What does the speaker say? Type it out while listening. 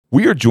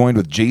We are joined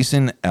with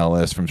Jason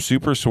Ellis from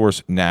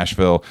SuperSource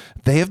Nashville.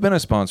 They have been a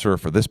sponsor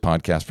for this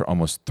podcast for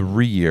almost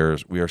 3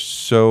 years. We are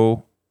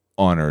so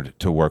honored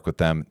to work with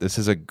them. This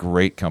is a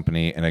great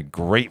company and a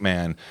great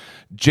man.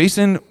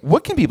 Jason,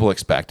 what can people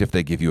expect if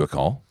they give you a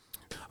call?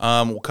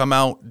 We'll come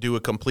out, do a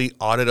complete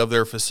audit of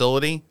their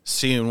facility,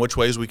 see in which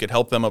ways we could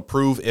help them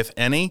improve, if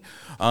any,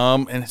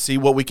 and see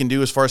what we can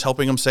do as far as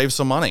helping them save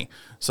some money.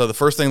 So the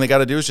first thing they got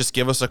to do is just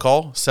give us a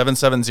call,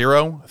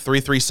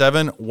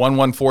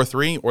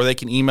 770-337-1143, or they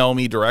can email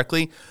me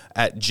directly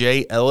at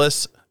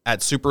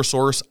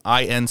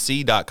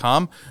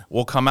jellis@supersourceinc.com.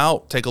 We'll come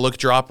out, take a look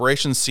at your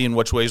operations, see in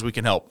which ways we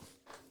can help.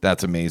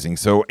 That's amazing.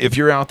 So if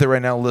you're out there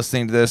right now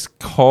listening to this,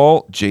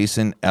 call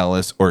Jason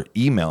Ellis or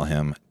email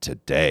him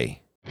today.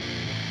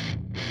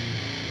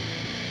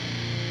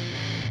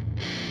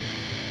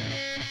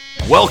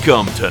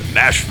 Welcome to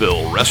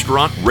Nashville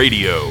Restaurant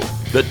Radio,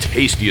 the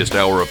tastiest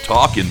hour of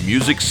talk in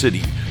Music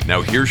City.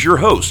 Now here's your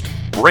host,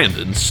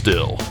 Brandon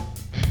Still.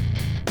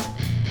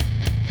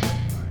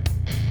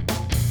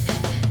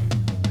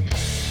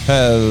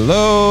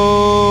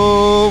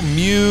 Hello,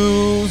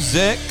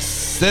 Music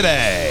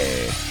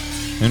City,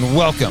 and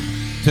welcome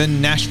to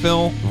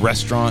Nashville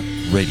Restaurant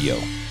Radio.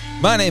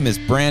 My name is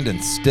Brandon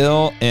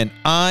Still, and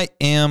I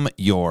am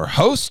your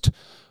host.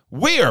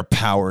 We are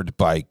powered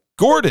by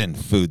Gordon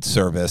Food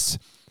Service,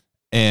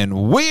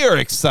 and we are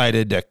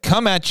excited to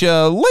come at you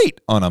late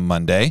on a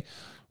Monday.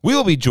 We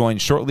will be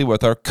joined shortly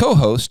with our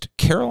co-host,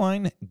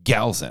 Caroline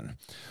Galzin.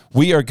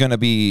 We are going to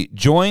be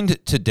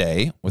joined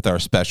today with our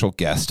special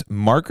guest,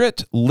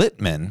 Margaret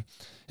Littman,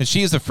 and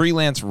she is a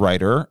freelance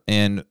writer,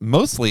 and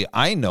mostly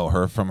I know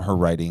her from her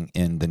writing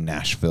in the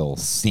Nashville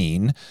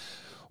scene,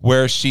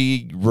 where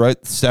she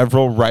wrote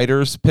several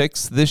writers'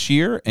 picks this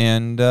year.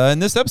 And in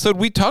this episode,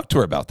 we talked to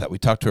her about that. We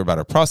talked to her about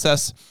her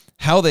process,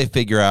 how they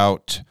figure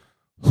out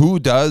who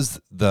does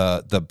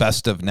the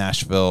best of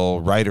Nashville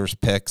writers'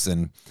 picks,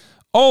 and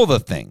all the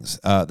things.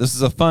 This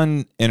is a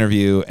fun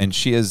interview, and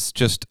she is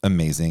just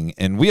amazing.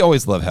 And we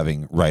always love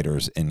having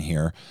writers in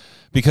here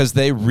because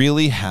they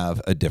really have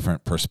a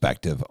different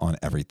perspective on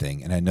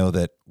everything. And I know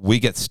that we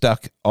get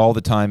stuck all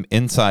the time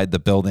inside the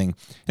building.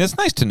 And it's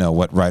nice to know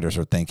what writers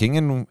are thinking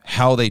and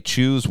how they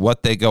choose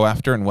what they go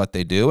after and what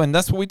they do. And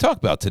that's what we talk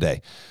about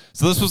today.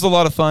 So this was a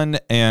lot of fun,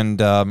 and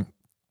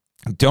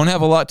don't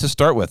have a lot to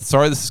start with.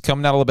 Sorry, this is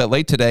coming out a little bit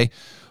late today.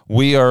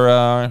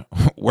 We're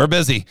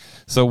busy.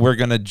 So we're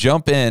going to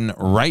jump in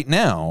right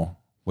now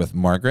with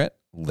Margaret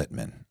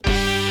Littman.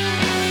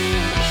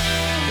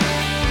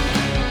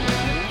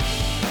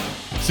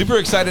 Super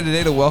excited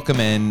today to welcome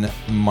in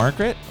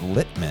Margaret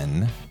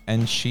Littman,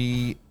 and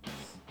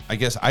I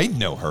guess I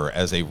know her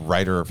as a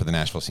writer for the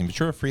Nashville scene, but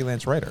you're a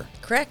freelance writer.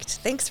 Correct.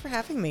 Thanks for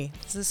having me.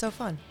 This is so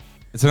fun.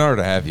 It's an honor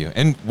to have you.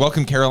 And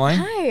welcome, Caroline.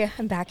 Hi,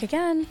 I'm back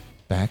again.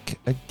 Back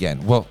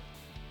again. Well,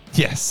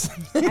 yes.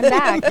 I'm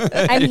back.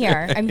 I'm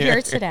here. I'm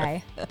here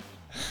today.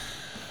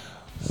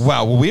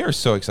 Wow. Well, we are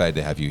so excited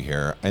to have you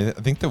here. I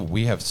think that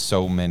we have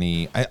so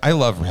many. I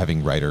love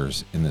having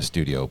writers in the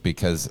studio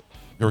because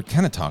we were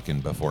kind of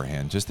talking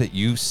beforehand, just that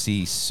you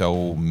see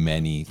so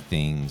many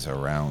things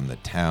around the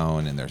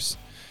town, and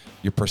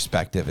your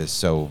perspective is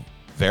so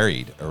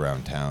varied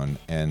around town.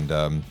 And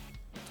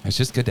it's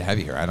just good to have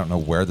you here. I don't know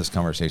where this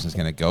conversation is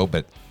going to go,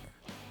 but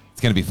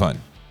it's going to be fun.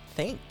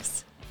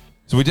 Thanks.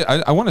 So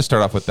I want to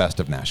start off with Best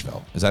of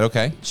Nashville. Is that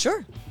okay?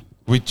 Sure.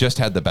 We just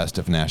had the Best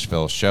of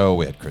Nashville show.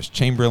 We had Chris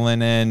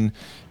Chamberlain in,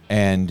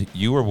 and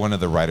you were one of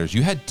the writers.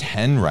 You had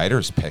 10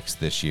 writers picks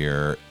this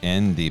year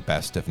in the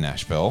Best of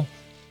Nashville.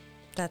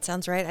 That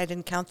sounds right. I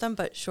didn't count them,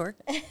 but sure.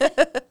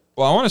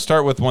 Well, I want to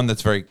start with one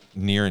that's very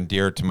near and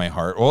dear to my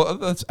heart. Well,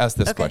 let's ask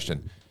this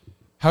question.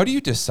 How do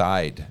you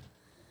decide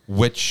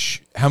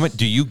how much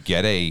do you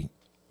get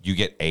you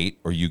get 8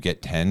 or you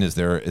get 10? Is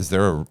there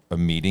a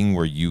meeting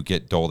where you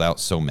get doled out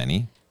so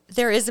many?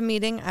 There is a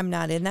meeting. I'm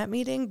not in that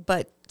meeting,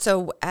 but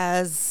so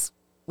as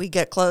we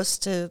get close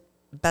to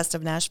Best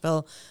of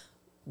Nashville,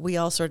 we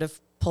all sort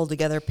of pull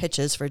together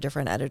pitches for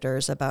different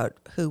editors about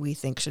who we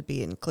think should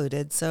be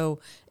included. So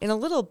in a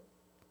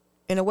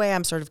way,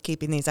 I'm sort of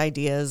keeping these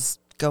ideas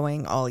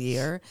going all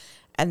year,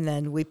 and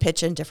then we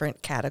pitch in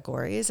different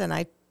categories.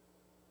 And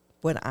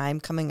when I'm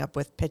coming up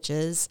with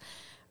pitches,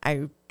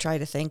 I try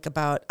to think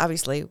about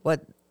obviously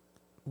what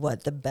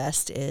the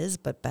best is,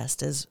 but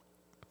best is,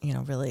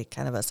 really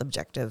kind of a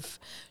subjective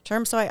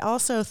term. So I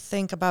also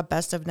think about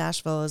Best of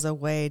Nashville as a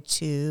way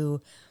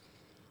to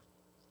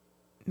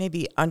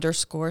maybe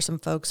underscore some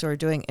folks who are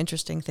doing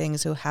interesting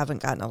things who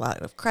haven't gotten a lot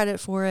of credit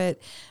for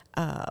it.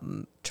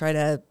 Try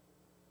to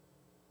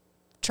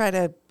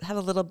have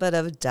a little bit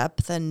of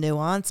depth and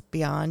nuance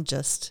beyond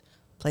just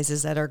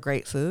places that are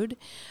great food.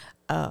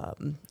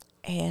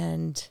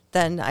 And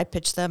then I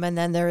pitch them, and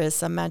then there is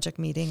some magic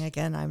meeting,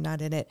 again, I'm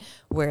not in it,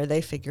 where they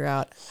figure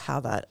out how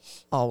that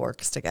all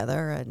works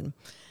together. And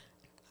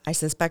I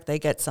suspect they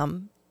get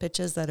some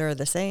pitches that are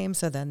the same,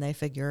 so then they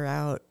figure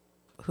out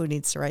who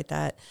needs to write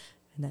that,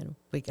 and then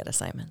we get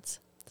assignments.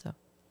 So,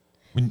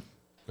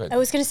 Go I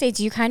was going to say,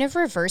 do you kind of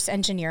reverse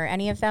engineer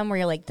any of them where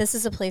you're like, this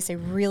is a place I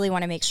really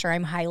want to make sure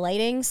I'm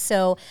highlighting,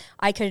 so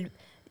I could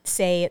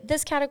say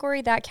this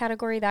category, that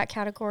category, that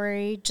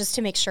category, just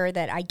to make sure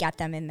that I get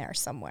them in there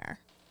somewhere?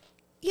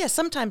 Yeah,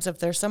 sometimes if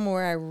there's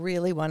somewhere I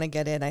really want to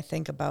get in, I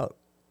think about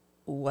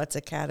what's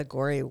a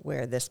category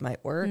where this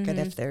might work. And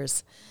if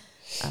there's,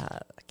 I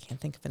can't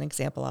think of an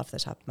example off the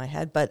top of my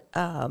head, but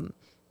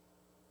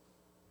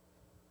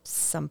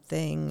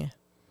something,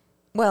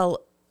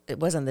 well, it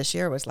wasn't this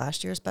year, it was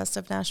last year's Best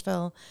of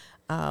Nashville.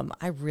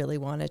 I really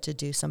wanted to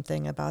do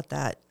something about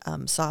that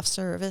soft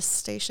service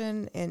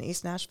station in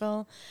East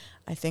Nashville.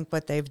 I think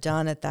what they've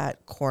done at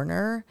that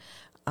corner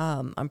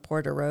on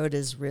Porter Road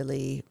is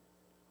really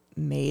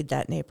made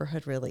that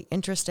neighborhood really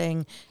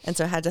interesting. And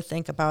so I had to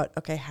think about,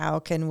 okay, how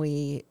can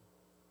we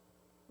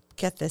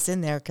get this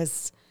in there?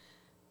 Because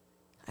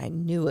I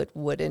knew it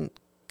wouldn't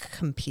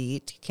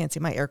compete. You can't see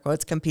my air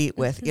quotes, compete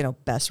with,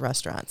 best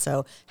restaurant.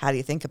 So how do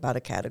you think about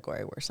a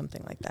category where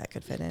something like that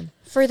could fit in?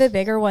 For the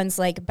bigger ones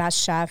like best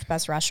chef,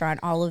 best restaurant,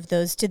 all of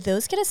those, did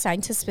those get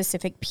assigned to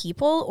specific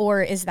people,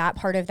 or is that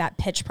part of that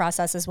pitch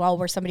process as well,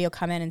 where somebody will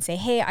come in and say,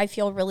 hey, I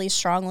feel really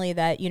strongly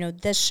that,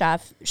 this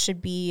chef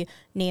should be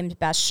named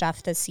best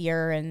chef this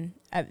year, and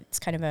it's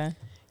kind of a...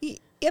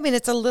 I mean,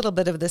 it's a little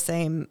bit of the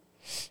same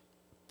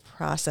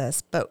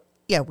process, but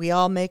yeah, we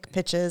all make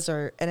pitches,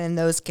 and in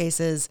those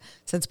cases,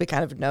 since we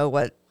kind of know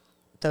what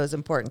those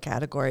important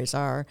categories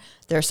are,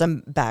 there's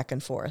some back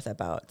and forth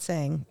about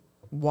saying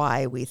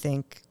why we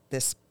think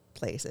this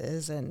place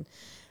is. And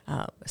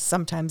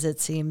sometimes it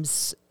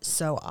seems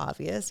so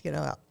obvious,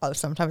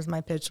 sometimes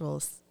my pitch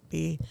will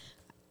be,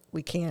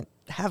 we can't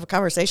have a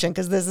conversation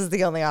because this is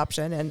the only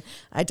option. And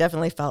I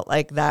definitely felt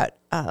like that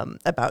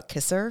about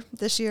Kisser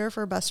this year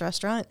for Best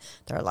Restaurant.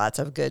 There are lots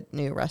of good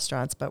new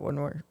restaurants, but when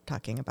we're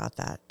talking about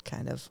that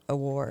kind of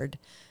award,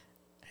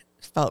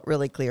 it felt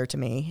really clear to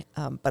me.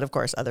 But of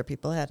course, other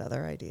people had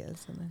other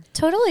ideas.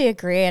 Totally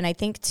agree. And I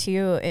think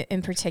too,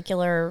 in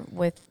particular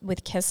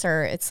with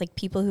Kisser, it's like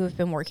people who have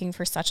been working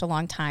for such a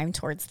long time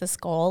towards this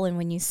goal. And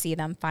when you see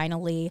them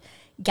finally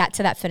get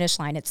to that finish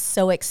line, it's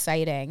so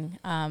exciting.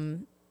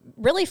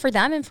 Really for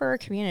them and for our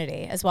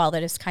community as well,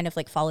 that has kind of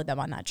like followed them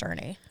on that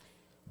journey.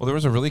 Well, there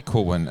was a really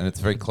cool one, and it's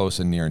very close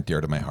and near and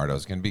dear to my heart. I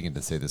was going to begin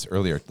to say this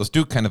earlier. Let's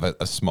do kind of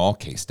a small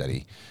case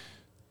study.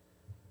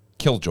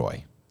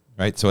 Killjoy,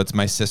 right? So it's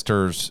my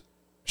sister's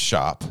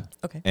shop.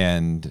 Okay.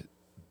 And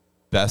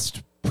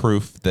best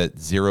proof that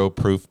zero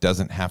proof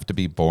doesn't have to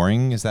be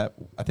boring.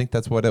 I think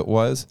that's what it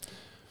was.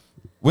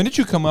 When did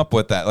you come up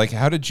with that? Like,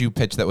 how did you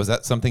pitch that? Was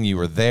that something you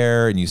were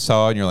there and you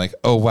saw and you're like,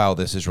 oh, wow,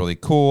 this is really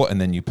cool, and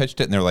then you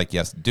pitched it and they're like,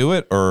 yes, do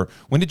it? Or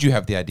when did you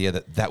have the idea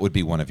that that would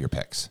be one of your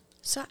picks?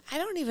 So I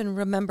don't even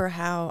remember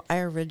how I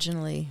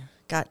originally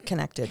got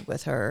connected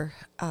with her,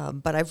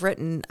 but I've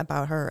written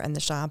about her and the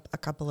shop a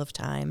couple of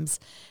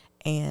times,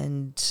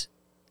 and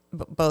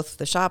both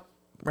the shop,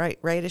 right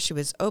as she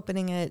was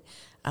opening it,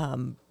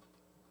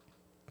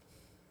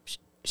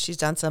 she's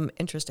done some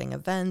interesting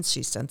events.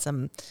 She's done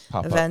some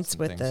Pop-ups events and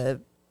with things.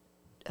 the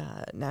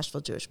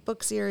Nashville Jewish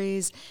Book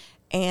Series,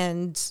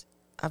 and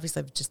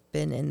obviously I've just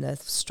been in the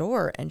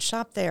store and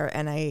shopped there,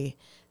 and I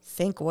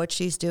think what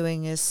she's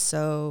doing is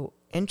so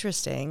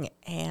interesting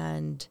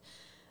and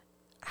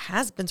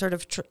has been sort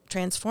of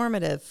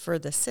transformative for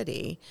the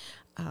city.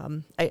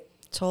 I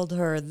told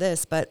her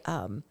this, but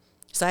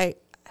so I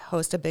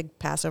host a big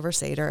Passover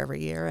Seder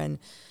every year, and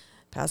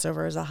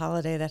Passover is a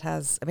holiday that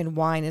has,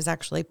 wine is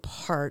actually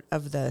part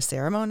of the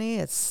ceremony.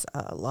 It's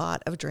a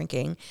lot of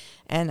drinking,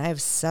 and I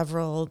have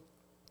several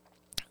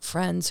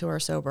friends who are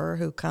sober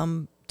who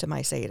come to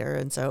my Seder,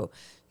 and so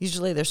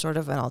usually there's sort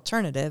of an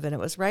alternative, and it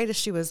was right as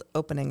she was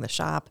opening the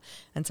shop,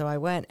 and so I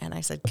went and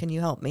I said, can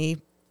you help me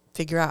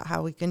figure out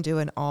how we can do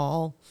an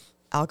all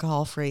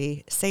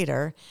alcohol-free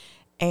Seder?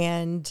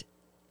 And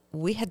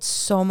we had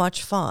so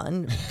much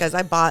fun because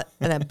I bought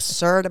an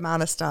absurd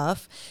amount of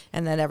stuff,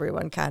 and then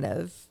everyone kind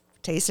of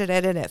tasted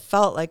it, and it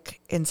felt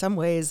like, in some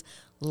ways,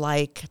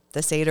 like the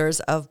Seders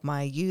of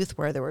my youth,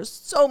 where there were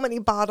so many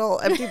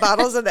empty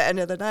bottles at the end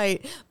of the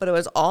night, but it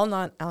was all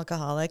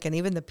non-alcoholic, and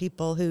even the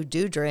people who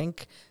do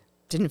drink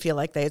didn't feel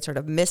like they had sort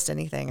of missed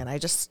anything. And I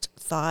just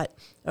thought,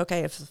 okay,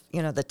 if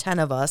the 10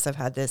 of us have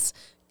had this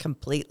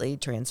completely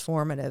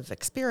transformative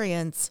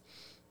experience,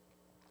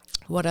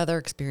 what other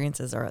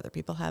experiences are other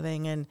people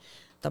having? And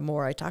the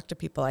more I talk to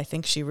people, I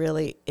think she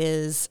really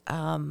is,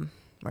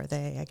 or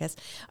they, I guess,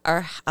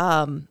 are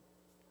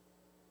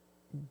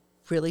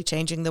really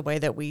changing the way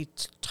that we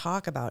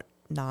talk about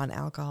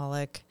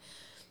non-alcoholic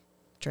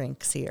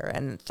drinks here.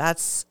 And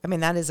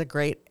that is a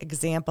great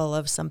example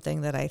of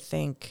something that I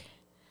think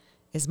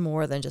is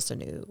more than just a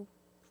new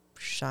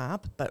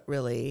shop, but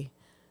really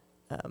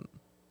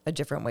a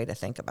different way to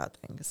think about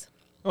things.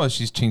 Well,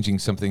 she's changing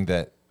something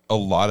that a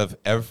lot of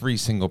every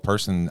single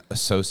person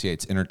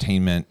associates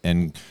entertainment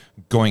and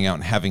going out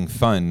and having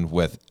fun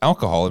with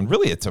alcohol. And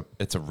really it's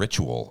a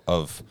ritual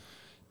of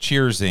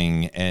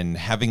cheersing and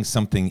having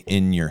something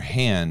in your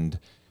hand.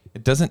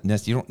 it doesn't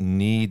necessarily, you don't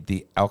need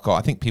the alcohol.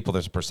 I think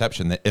there's a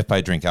perception that if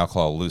I drink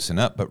alcohol, I'll loosen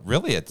up, but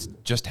really it's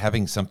just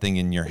having something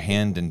in your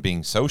hand and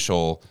being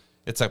social.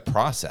 It's a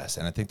process.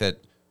 And I think that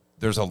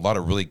there's a lot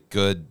of really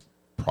good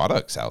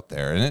products out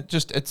there. And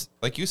it's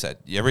like you said,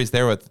 everybody's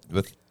there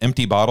with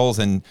empty bottles,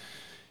 and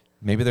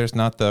maybe there's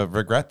not the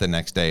regret the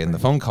next day and the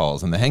phone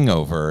calls and the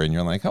hangover. And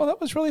you're like, oh,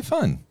 that was really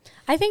fun.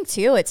 I think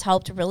too, it's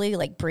helped really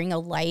like bring a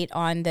light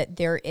on that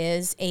there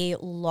is a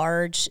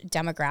large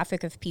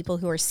demographic of people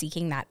who are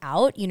seeking that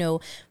out. You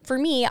know, for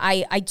me,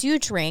 I do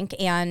drink,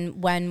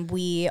 and when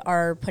we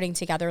are putting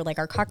together like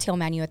our cocktail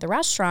menu at the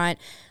restaurant,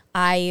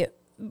 I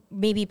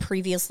maybe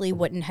previously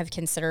wouldn't have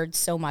considered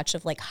so much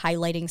of like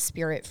highlighting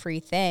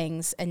spirit-free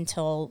things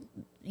until,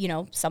 you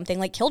know, something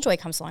like Killjoy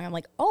comes along. I'm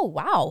like, oh,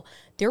 wow,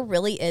 there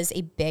really is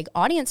a big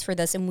audience for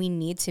this. And we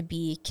need to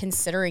be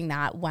considering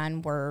that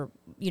when we're,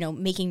 you know,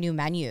 making new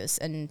menus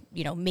and,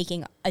 you know,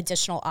 making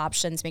additional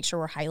options, make sure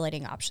we're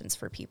highlighting options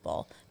for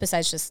people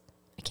besides just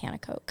a can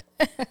of Coke.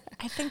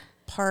 I think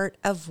part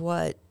of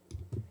what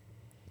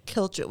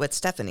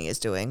Stephanie is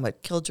doing,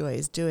 what Killjoy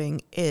is doing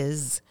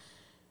is,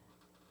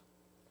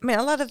 I mean,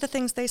 a lot of the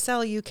things they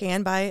sell you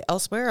can buy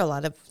elsewhere. A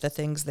lot of the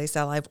things they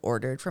sell I've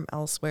ordered from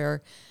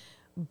elsewhere.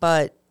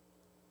 But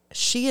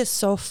she is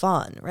so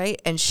fun,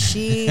 right? And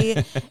she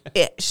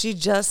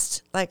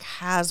just like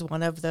has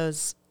one of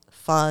those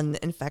fun,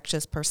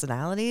 infectious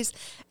personalities.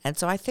 And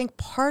so I think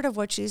part of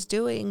what she's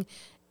doing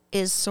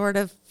is sort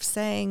of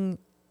saying,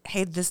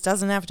 hey, this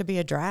doesn't have to be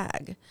a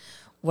drag.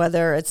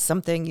 Whether it's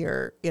something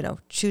you're, you know,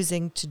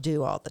 choosing to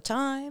do all the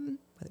time,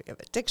 whether you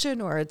have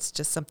addiction or it's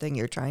just something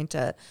you're trying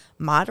to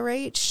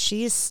moderate,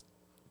 she's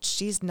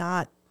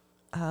not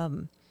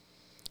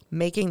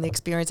making the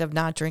experience of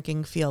not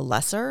drinking feel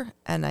lesser.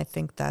 And I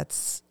think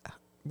that's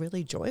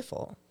really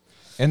joyful.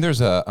 And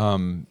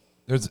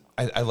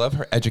I love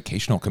her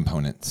educational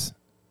components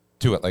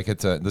to it. Like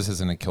this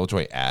isn't a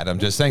Killjoy ad. I'm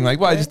just saying like,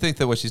 well, I just think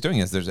that what she's doing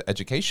is there's an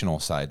educational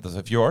side.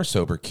 If you are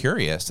sober,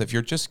 curious, if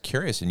you're just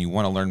curious and you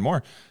want to learn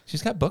more,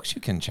 she's got books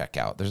you can check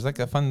out. There's like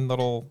a fun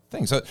little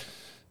thing. So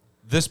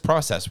this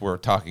process we're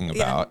talking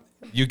about,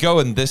 you go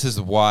and this is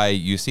why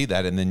you see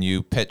that. And then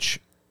you pitch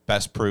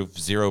best proof,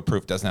 zero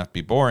proof, doesn't have to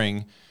be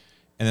boring.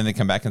 And then they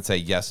come back and say,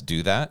 yes,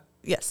 do that.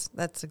 Yes,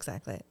 that's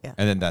exactly it. Yeah.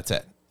 And then that's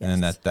it. Yes.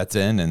 And then that's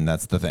in, and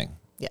that's the thing.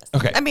 Yes.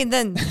 Okay. I mean,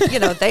 then, you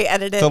know, they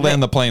edit it. To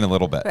land the plane a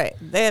little bit. Right.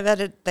 They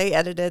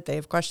edit it. They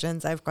have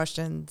questions. I have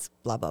questions,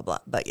 blah, blah, blah.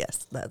 But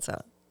yes, that's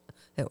how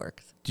it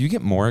works. Do you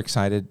get more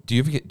excited? Do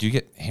you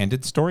get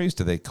handed stories?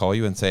 Do they call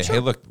you and say, Sure.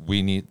 hey, look,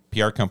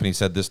 PR company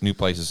said this new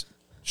place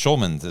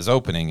Schulman's is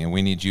opening and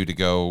we need you to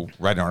go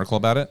write an article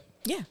about it?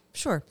 Yeah,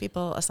 sure.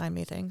 People assign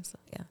me things.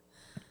 Yeah.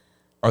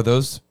 Are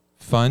those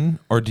fun,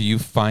 or do you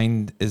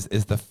find is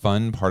the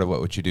fun part of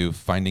what you do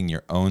finding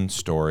your own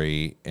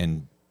story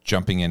and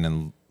jumping in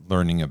and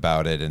learning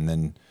about it and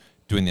then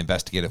doing the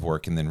investigative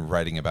work and then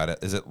writing about it?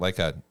 Is it like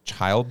a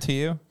child to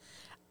you?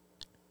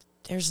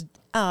 It's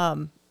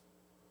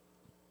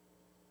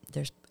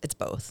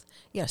both.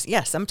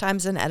 Yes.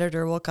 Sometimes an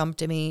editor will come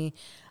to me,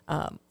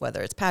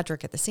 whether it's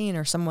Patrick at the scene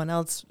or someone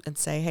else, and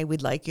say, hey,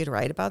 we'd like you to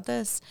write about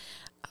this.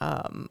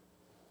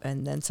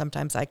 And then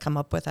sometimes I come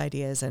up with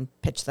ideas and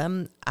pitch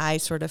them. I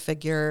sort of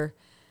figure,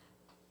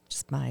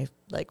 just my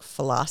like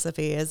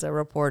philosophy as a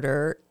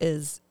reporter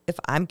is, if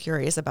I'm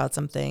curious about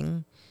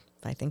something,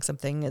 if I think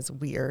something is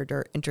weird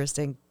or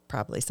interesting,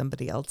 probably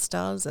somebody else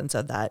does. And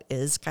so that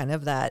is kind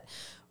of that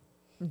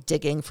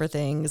digging for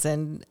things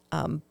and,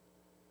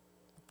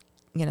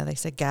 you know, they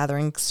say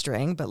gathering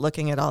string, but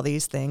looking at all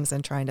these things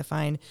and trying to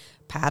find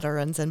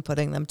patterns and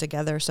putting them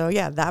together. So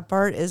yeah, that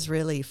part is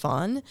really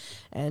fun.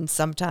 And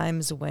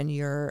sometimes when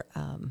you're,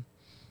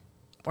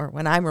 or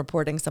when I'm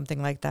reporting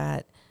something like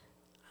that,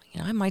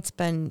 you know, I might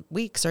spend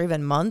weeks or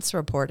even months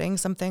reporting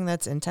something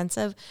that's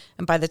intensive.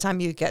 And by the time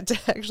you get to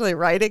actually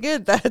writing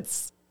it,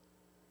 that's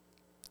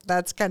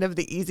kind of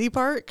the easy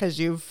part because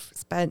you've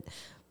spent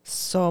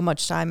so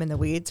much time in the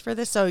weeds for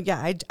this. So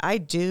yeah, I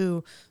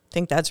do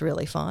think that's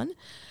really fun.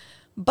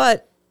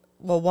 But,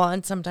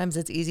 well, sometimes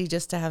it's easy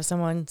just to have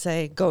someone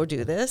say, go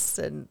do this,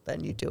 and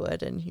then you do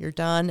it and you're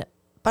done.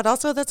 But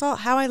also that's all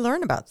how I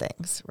learn about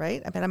things,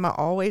 right? I mean, I'm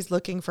always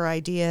looking for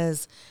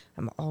ideas.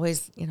 I'm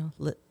always, you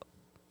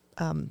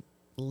know,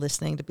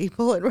 listening to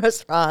people in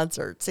restaurants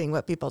or seeing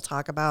what people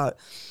talk about.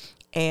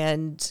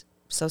 And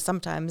so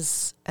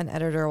sometimes an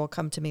editor will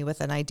come to me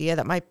with an idea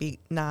that might be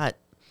not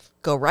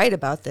go write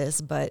about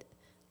this, but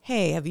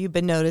hey, have you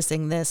been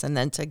noticing this? And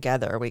then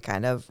together we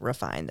kind of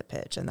refine the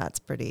pitch, and that's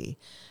pretty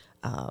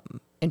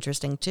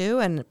interesting too.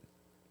 And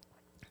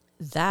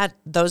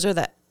those are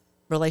the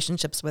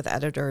relationships with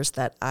editors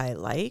that I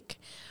like,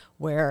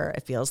 where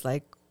it feels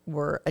like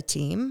we're a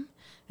team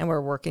and we're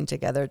working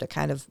together to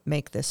kind of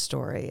make this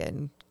story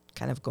and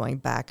kind of going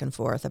back and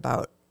forth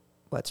about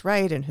what's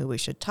right and who we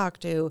should talk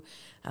to,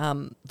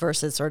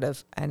 versus sort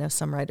of, I know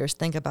some writers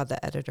think about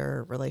the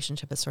editor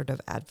relationship as sort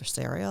of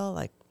adversarial,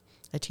 like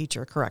a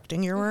teacher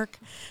correcting your work.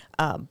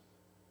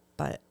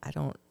 But I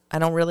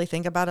don't really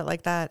think about it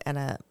like that.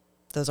 And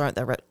those aren't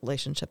the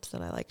relationships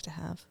that I like to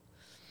have.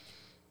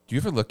 Do you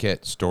ever look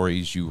at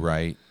stories you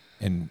write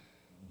and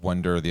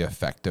wonder the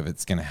effect of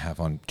it's going to have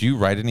on? Do you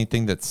write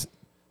anything that's, I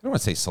don't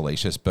want to say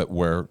salacious, but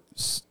where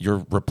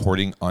you're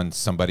reporting on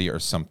somebody or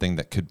something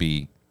that could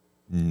be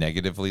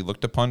negatively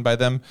looked upon by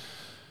them?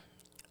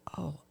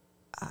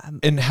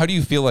 And how do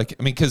you feel like?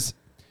 I mean, because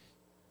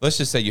let's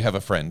just say you have a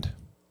friend,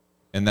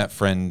 and that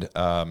friend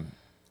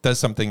does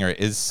something or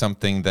is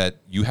something that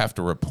you have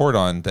to report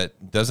on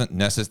that doesn't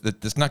necessarily,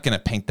 that's not going to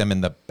paint them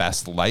in the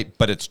best light,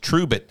 but it's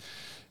true. But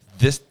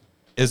this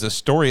is a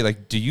story.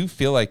 Like, do you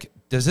feel like,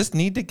 does this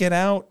need to get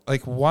out?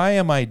 Like, why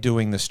am I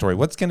doing this story?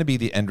 What's going to be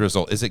the end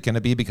result? Is it going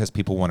to be because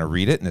people want to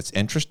read it and it's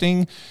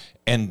interesting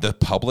and the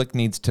public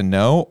needs to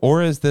know?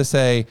 Or is this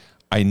I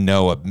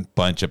know a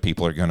bunch of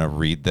people are going to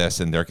read this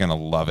and they're going to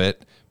love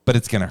it, but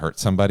it's going to hurt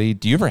somebody?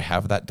 Do you ever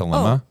have that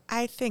dilemma?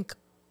 I think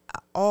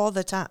all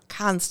the time,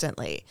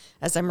 constantly,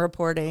 as I'm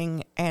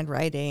reporting and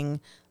writing,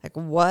 like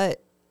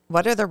what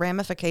are the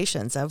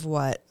ramifications of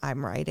what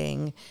I'm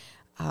writing?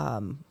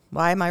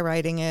 Why am I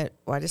writing it?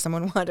 Why does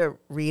someone want to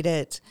read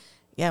it?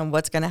 Yeah, and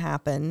what's going to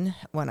happen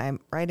when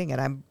I'm writing it?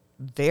 I'm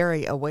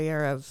very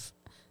aware of,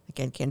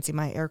 again, can't see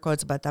my air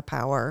quotes, but the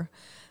power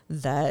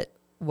that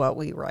what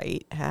we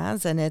write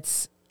has. And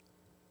it's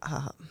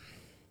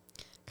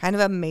kind of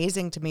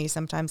amazing to me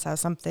sometimes how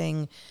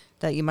something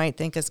that you might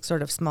think is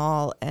sort of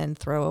small and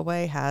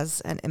throwaway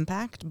has an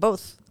impact,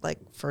 both like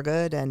for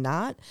good and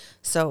not.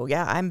 So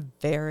yeah, I'm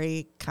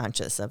very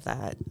conscious of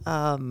that.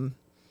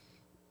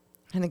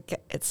 And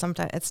it's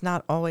sometimes, it's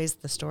not always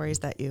the stories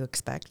that you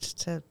expect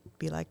to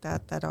be like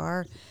that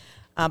are.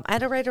 I had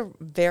to write a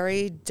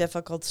very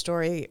difficult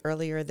story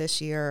earlier this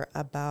year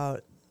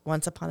about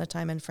Once Upon a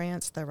Time in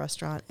France, the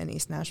restaurant in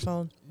East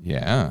Nashville.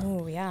 Yeah.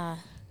 Oh, yeah.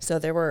 So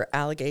there were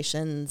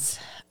allegations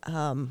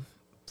from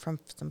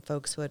some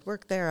folks who had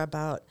worked there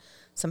about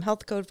some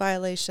health code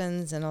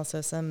violations and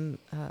also some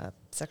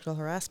sexual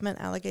harassment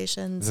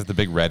allegations. Is it the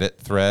big Reddit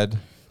thread?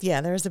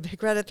 Yeah, there was a big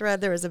Reddit thread.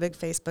 There was a big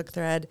Facebook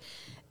thread.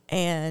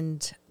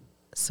 And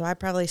so I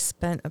probably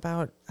spent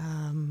about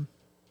a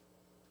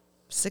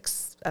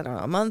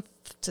month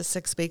to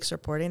 6 weeks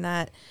reporting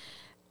that.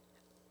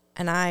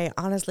 And I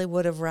honestly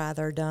would have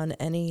rather done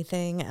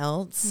anything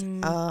else.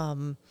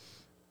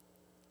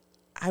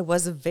 I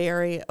was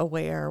very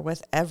aware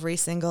with every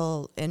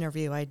single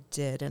interview I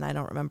did, and I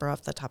don't remember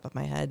off the top of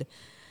my head,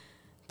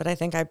 but I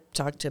think I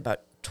talked to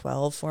about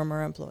 12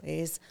 former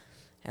employees,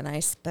 and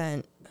I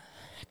spent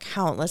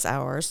countless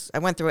hours. I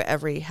went through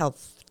every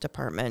health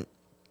department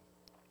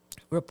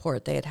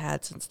report they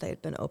had since they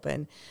had been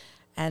open,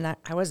 and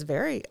I was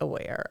very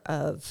aware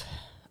of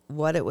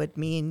what it would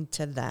mean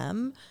to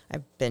them.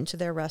 I've been to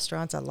their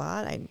restaurants a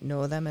lot. I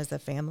know them as a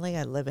family.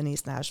 I live in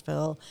East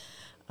Nashville.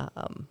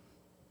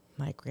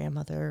 My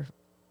grandmother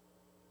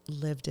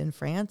lived in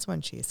France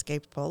when she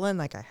escaped Poland.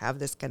 Like, I have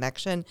this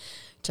connection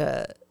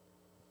to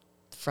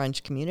the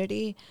French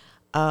community.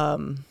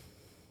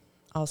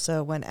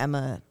 Also, when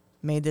Emma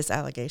made this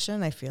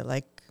allegation, I feel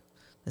like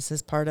this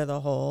is part of the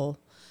whole,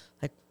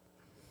 like,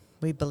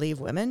 we believe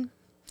women.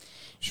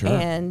 Sure.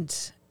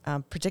 And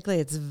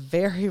particularly, it's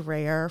very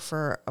rare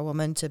for a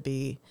woman to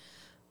be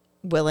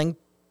willing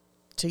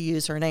to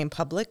use her name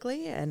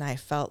publicly. And I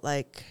felt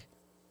like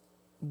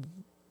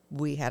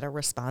we had a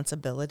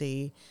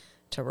responsibility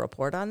to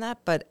report on that.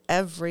 But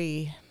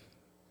every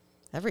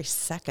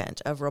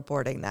second of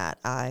reporting that,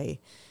 I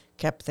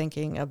kept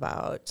thinking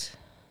about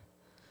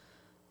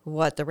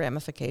what the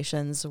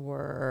ramifications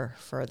were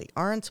for the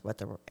Arndts, what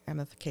the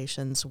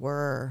ramifications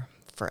were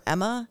for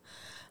Emma.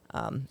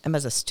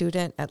 Emma's a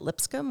student at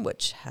Lipscomb,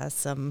 which has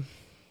some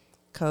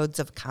codes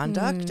of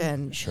conduct,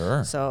 and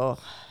Sure. so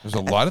There's a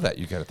lot of that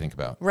you got to think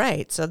about.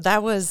 right. So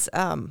that was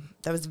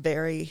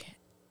very.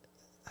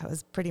 I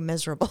was pretty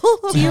miserable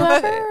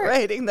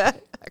writing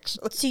that,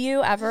 actually. Do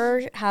you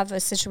ever have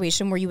a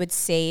situation where you would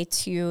say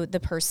to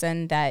the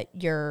person that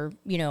you're,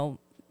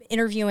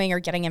 interviewing or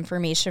getting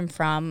information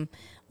from,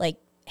 like,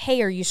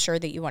 hey, are you sure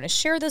that you want to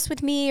share this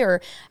with me?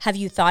 Or have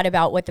you thought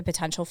about what the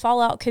potential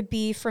fallout could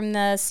be from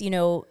this?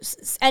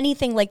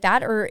 Anything like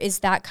that? Or is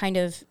that kind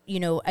of,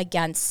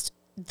 against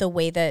the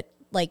way that,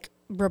 like,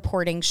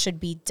 reporting should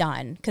be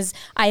done? Because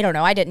I don't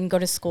know. I didn't go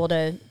to school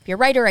to be a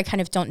writer. I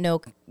kind of don't know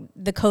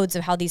the codes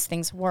of how these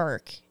things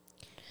work.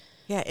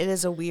 Yeah, it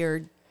is a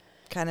weird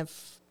kind of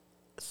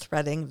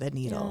threading the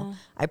needle. Yeah.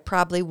 I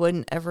probably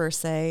wouldn't ever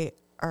say,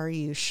 are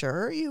you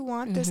sure you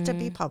want this to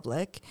be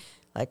public?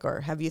 Like,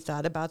 or have you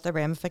thought about the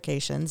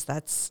ramifications?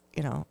 That's,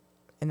 in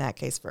that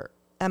case for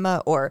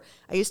Emma. Or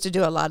I used to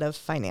do a lot of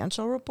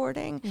financial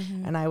reporting,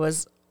 and I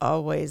was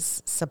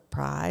always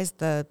surprised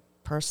the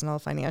personal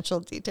financial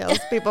details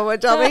people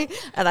would tell me.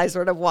 And I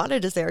sort of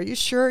wanted to say, are you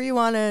sure you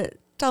want to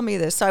tell me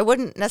this? So I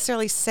wouldn't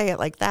necessarily say it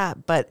like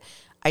that, but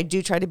I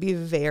do try to be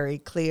very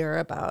clear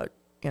about,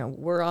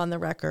 we're on the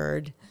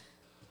record.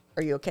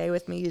 Are you okay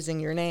with me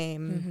using your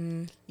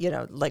name?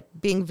 Like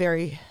being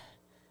very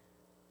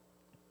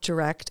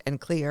direct and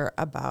clear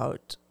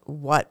about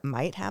what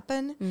might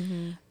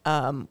happen,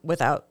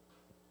 without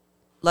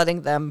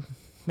letting them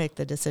make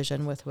the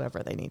decision with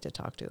whoever they need to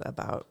talk to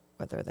about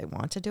whether they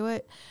want to do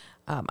it.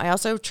 I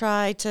also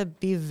try to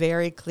be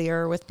very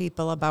clear with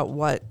people about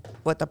what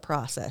the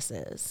process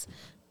is.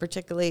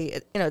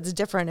 Particularly, it's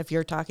different if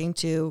you're talking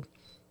to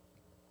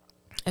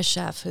a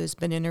chef who's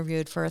been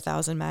interviewed for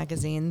 1,000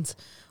 magazines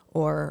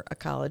or a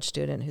college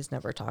student who's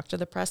never talked to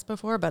the press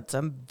before, but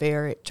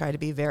try to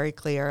be very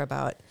clear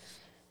about,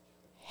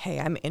 hey,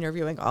 I'm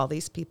interviewing all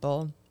these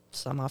people,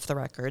 some off the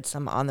record,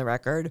 some on the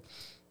record.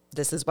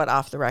 This is what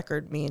off the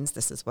record means.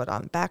 This is what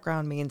on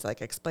background means,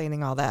 like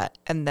explaining all that.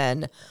 And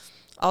then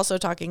also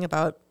talking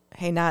about,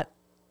 hey, not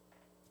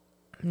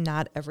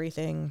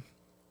everything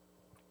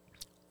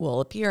will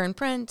appear in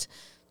print.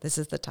 This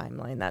is the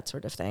timeline, that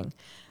sort of thing.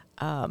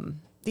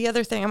 The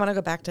other thing, I want to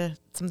go back to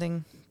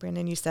something,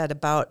 Brandon, you said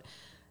about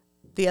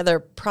the other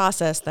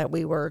process that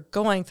we were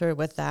going through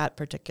with that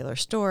particular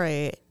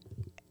story.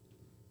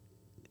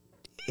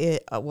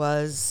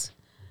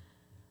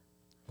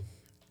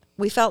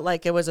 We felt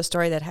like it was a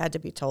story that had to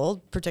be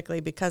told,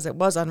 particularly because it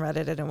was on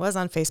Reddit and it was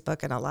on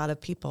Facebook, and a lot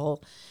of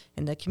people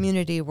in the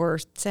community were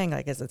saying,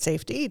 like, is it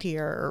safe to eat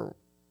here or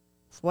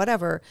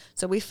whatever?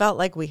 So we felt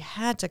like we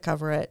had to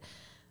cover it,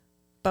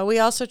 but we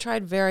also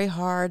tried very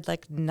hard,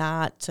 like,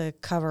 not to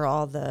cover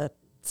all the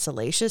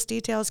salacious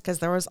details, because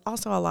there was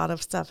also a lot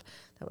of stuff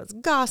that was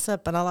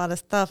gossip and a lot of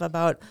stuff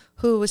about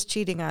who was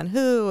cheating on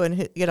who and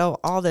who,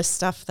 all this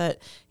stuff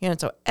that,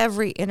 so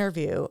every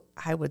interview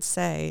I would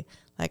say,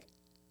 like,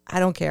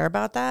 I don't care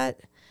about that.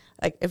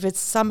 Like, if it's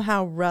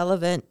somehow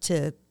relevant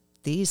to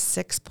these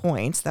 6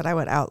 points that I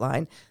would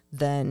outline,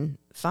 then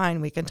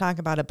fine, we can talk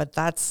about it. But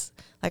that's,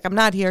 like, I'm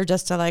not here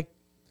just to, like,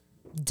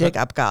 dig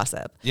up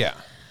gossip. Yeah.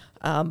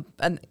 And,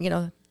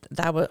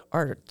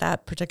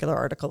 that particular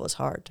article was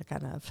hard to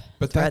kind of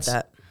thread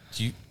that.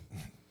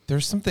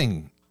 There's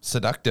something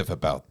seductive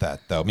about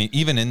that, though. I mean,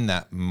 even in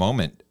that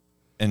moment,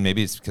 and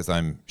maybe it's because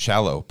I'm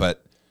shallow,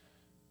 but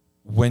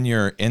when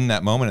you're in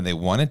that moment and they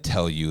want to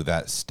tell you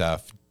that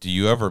stuff, do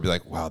you ever be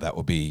like, wow, that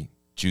will be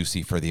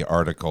juicy for the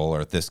article,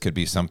 or this could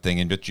be something?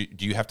 And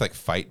do you have to, like,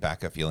 fight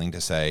back a feeling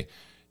to say,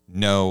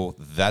 no,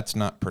 that's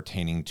not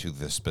pertaining to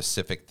the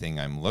specific thing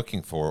I'm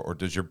looking for? Or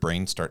does your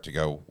brain start to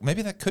go,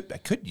 maybe I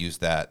could use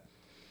that?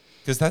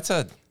 Because that's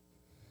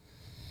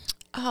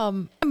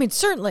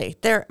certainly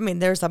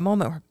there's a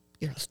moment where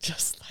you're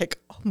just like,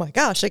 oh my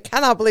gosh, I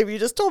cannot believe you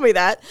just told me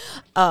that.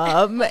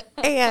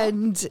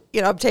 And,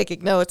 I'm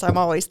taking notes. I'm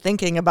always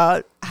thinking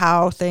about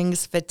how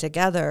things fit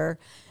together.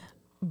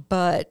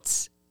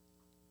 But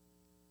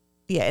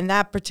yeah,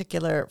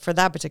 for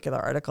that particular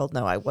article,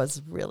 no, I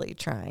was really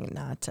trying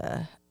not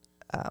to,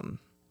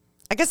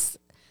 I guess,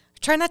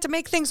 try not to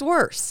make things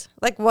worse.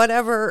 Like,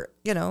 whatever,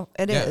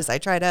 it is. I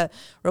try to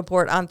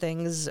report on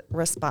things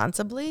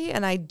responsibly.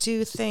 And I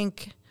do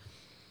think,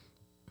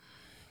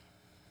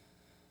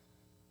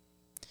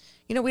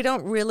 we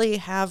don't really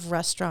have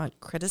restaurant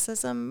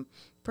criticism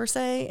per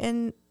se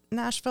in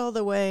Nashville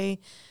the way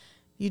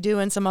you do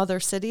in some other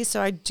cities.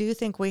 So I do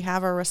think I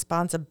have a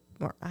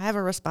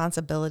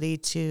responsibility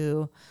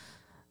to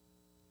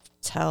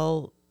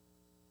tell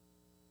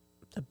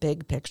the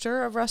big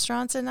picture of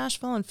restaurants in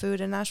Nashville and food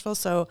in Nashville.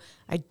 So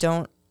I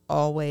don't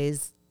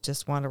always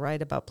just want to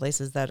write about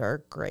places that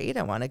are great.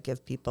 I want to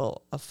give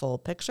people a full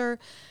picture,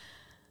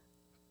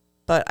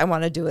 but I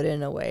want to do it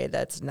in a way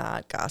that's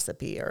not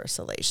gossipy or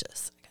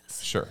salacious, I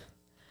guess. Sure.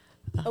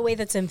 A way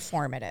that's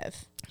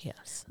informative.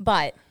 Yes.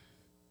 But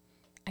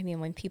I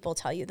mean, when people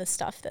tell you the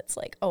stuff that's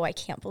like, oh, I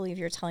can't believe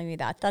you're telling me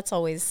that, that's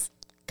always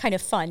kind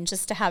of fun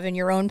just to have in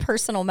your own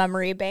personal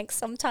memory bank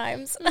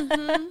sometimes.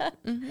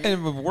 Mm-hmm. Mm-hmm.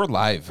 And we're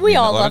live. We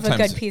all love a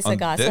good piece of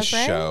gossip, this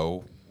right?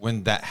 show,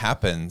 when that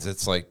happens,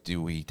 it's like,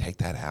 do we take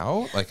that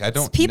out? Like, I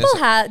don't.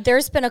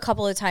 There's been a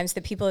couple of times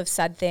that people have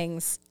said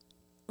things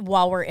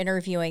while we're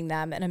interviewing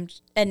them,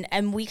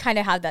 and we kind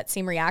of have that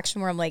same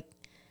reaction where I'm like,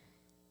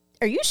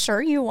 are you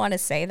sure you want to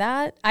say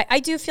that? I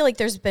do feel like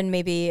there's been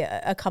maybe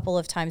a couple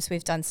of times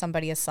we've done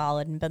somebody a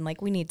solid and been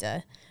like, we need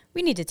to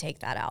take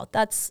that out.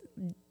 That's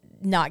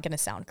not going to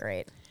sound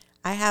great.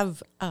 I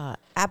have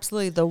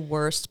absolutely the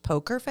worst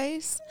poker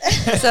face.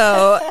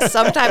 So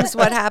sometimes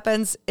what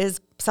happens is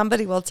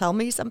somebody will tell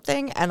me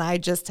something and I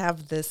just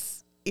have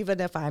this,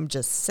 even if I'm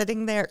just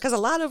sitting there, because a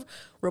lot of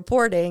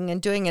reporting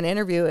and doing an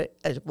interview,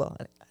 well,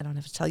 I don't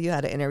have to tell you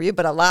how to interview,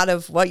 but a lot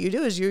of what you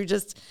do is you're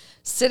just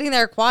sitting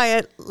there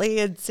quietly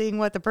and seeing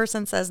what the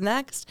person says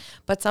next.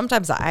 But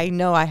sometimes I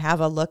know I have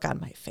a look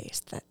on my face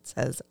that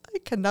says, I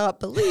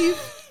cannot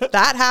believe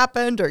that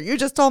happened, or you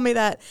just told me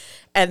that.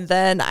 And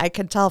then I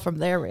can tell from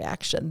their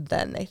reaction,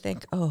 then they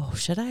think, oh,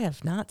 should I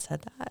have not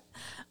said that?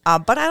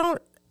 But I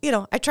don't,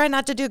 I try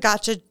not to do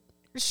gotcha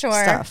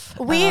stuff.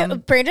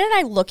 Brandon and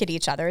I look at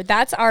each other.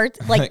 That's our,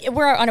 like,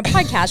 we're on a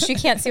podcast. You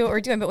can't see what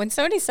we're doing. But when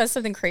somebody says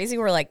something crazy,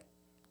 we're like,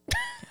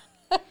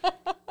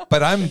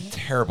 But I'm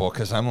terrible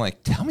because I'm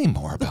like, tell me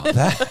more about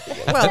that.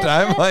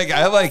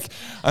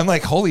 I'm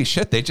like, holy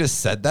shit, they just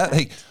said that.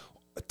 Like,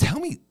 tell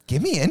me,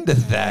 get me into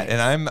that.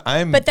 And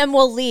I'm. But then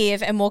we'll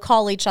leave and we'll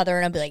call each other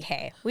and I'll be like,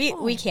 hey,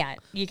 we can't.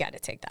 You got to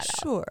take that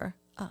out. Sure.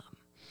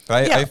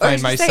 But I or find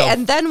you myself, say,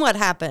 and then what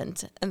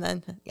happened? And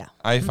then, yeah.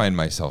 I find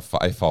myself,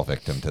 I fall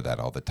victim to that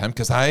all the time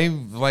because I,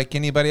 like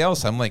anybody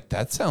else, I'm like,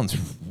 that sounds,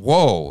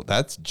 whoa,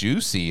 that's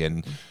juicy.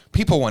 And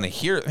people want to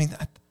hear. I mean,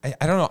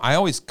 I don't know. I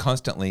always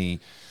constantly,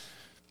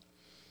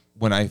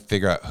 when I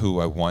figure out who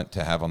I want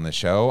to have on the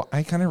show,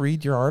 I kind of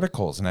read your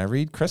articles and I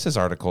read Chris's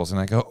articles and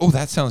I go, oh,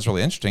 that sounds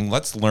really interesting.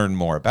 Let's learn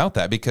more about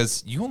that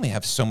because you only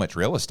have so much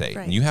real estate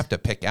and you have to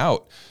pick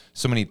out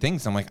so many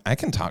things. I'm like, I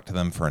can talk to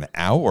them for an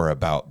hour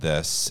about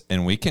this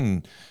and we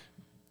can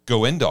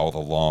go into all the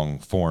long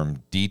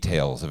form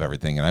details of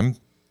everything. And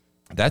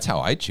that's how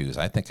I choose.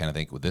 I kind of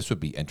think, well, this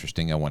would be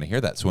interesting. I want to hear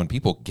that. So when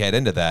people get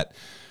into that,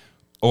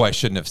 oh, I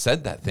shouldn't have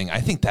said that thing. I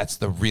think that's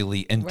the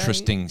really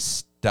interesting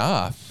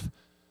stuff.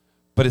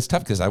 But it's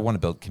tough because I want to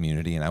build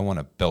community and I want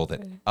to build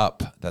it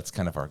up. That's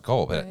kind of our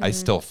goal. But I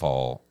still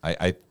fall.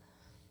 And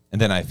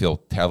then I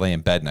lay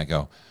in bed and I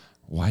go,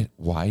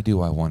 why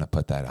do I want to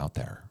put that out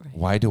there? Right.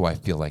 Why do I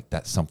feel like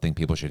that's something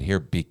people should hear?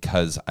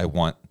 Because I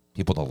want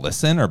people to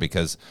listen, or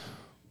because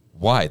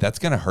why? That's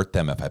going to hurt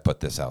them if I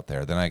put this out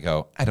there. Then I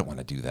go, I don't want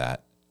to do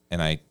that.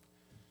 And I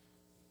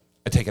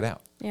take it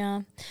out.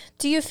 Yeah.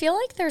 Do you feel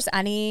like there's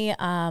any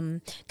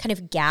kind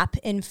of gap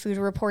in food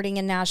reporting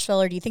in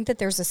Nashville, or do you think that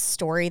there's a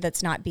story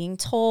that's not being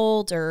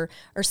told, or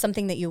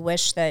something that you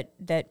wish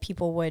that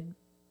people would,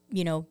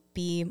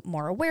 be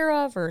more aware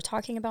of or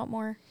talking about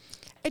more?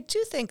 I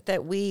do think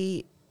that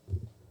we,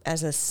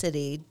 as a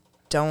city,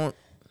 don't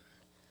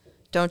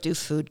do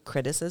food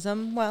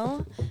criticism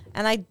well,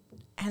 and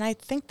I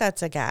think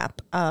that's a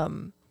gap.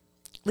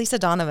 Lisa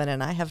Donovan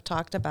and I have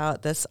talked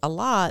about this a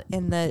lot,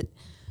 in that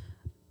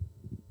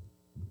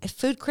if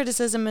food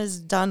criticism is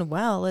done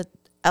well, it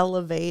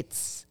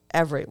elevates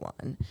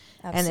everyone.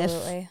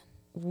 Absolutely. And if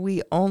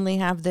we only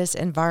have this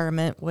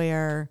environment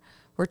where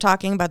we're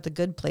talking about the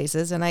good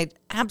places, and I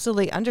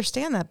absolutely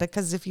understand that,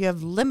 because if you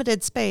have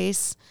limited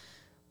space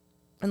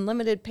and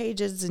limited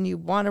pages and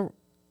you're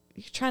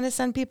trying to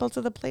send people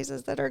to the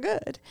places that are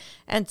good.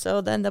 And so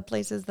then the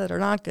places that are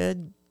not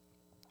good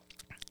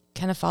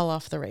kind of fall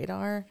off the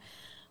radar.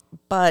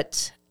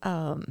 But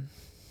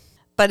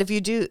if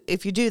you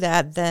do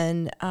that,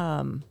 then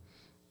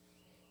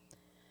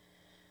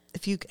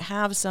if you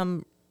have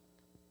some,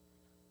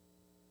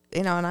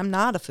 and I'm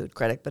not a food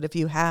critic, but if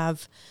you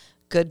have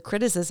good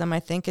criticism, I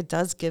think it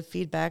does give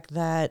feedback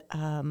that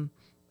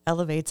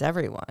elevates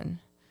everyone.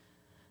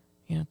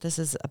 This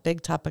is a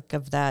big topic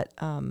of that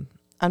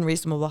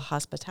Unreasonable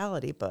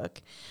Hospitality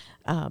book,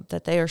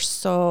 that they are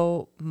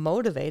so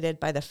motivated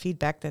by the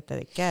feedback that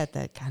they get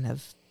that kind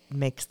of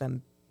makes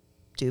them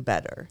do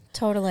better.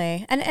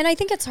 Totally. And I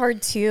think it's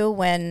hard too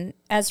when,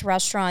 as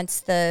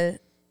restaurants, the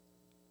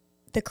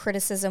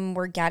criticism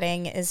we're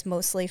getting is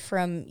mostly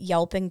from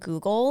Yelp and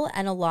Google,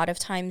 and a lot of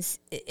times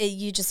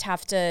you just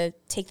have to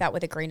take that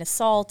with a grain of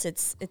salt.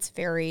 It's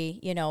very,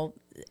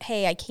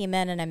 hey, I came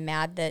in and I'm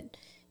mad that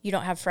you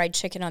don't have fried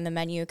chicken on the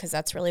menu because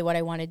that's really what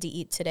I wanted to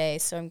eat today,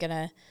 so I'm going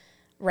to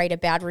write a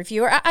bad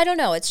review. Or I don't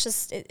know. It's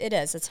just,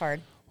 it's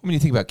hard. When you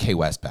think about Kay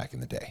West back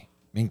in the day,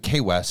 Kay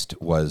West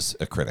was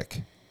a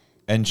critic.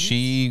 And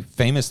she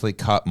famously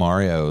caught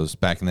Mario's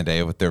back in the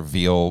day with their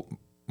veal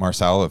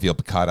marsala, veal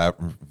piccata,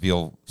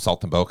 veal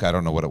saltimbocca. I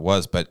don't know what it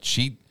was, but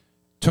she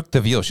took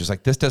the veal. She was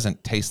like, this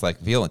doesn't taste like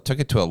veal, and took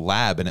it to a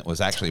lab, and it was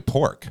actually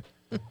pork.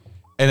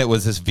 And it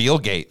was this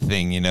Vealgate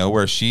thing,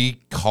 where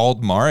she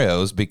called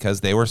Mario's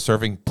because they were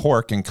serving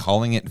pork and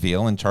calling it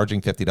veal and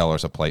charging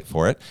 $50 a plate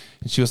for it.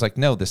 And she was like,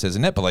 no, this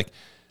isn't it. But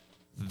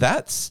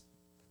that's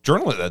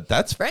journalism.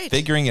 That's right.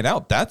 Figuring it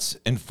out. That's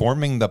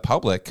informing the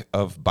public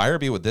of buyer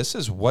beware. This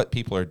is what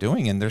people are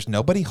doing, and there's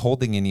nobody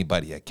holding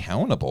anybody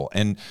accountable.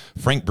 And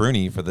Frank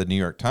Bruni for the New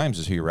York Times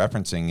is who you're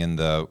referencing in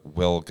the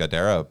Will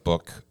Guidara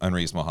book,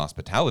 Unreasonable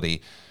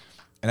Hospitality.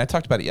 And I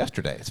talked about it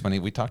yesterday. It's funny.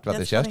 We talked about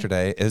this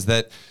yesterday, is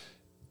that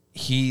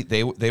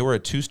they were a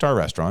 2-star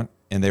restaurant,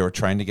 and they were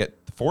trying to get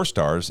 4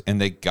 stars, and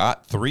they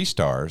got 3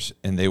 stars,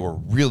 and they were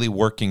really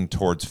working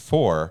towards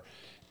 4.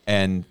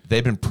 And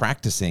they've been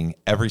practicing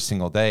every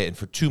single day, and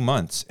for 2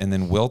 months. And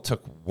then Will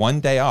took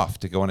 1 day off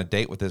to go on a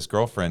date with his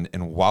girlfriend.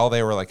 And while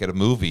they were at a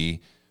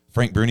movie,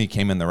 Frank Bruni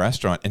came in the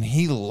restaurant, and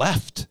he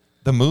left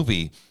the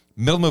movie,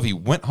 middle of the movie,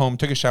 went home,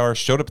 took a shower,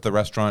 showed up at the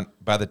restaurant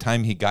by the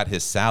time he got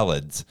his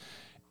salads,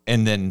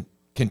 and then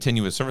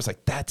continued his service.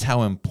 That's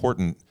how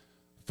important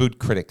food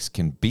critics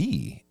can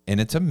be. And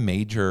it's a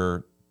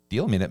major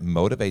deal. It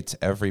motivates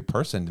every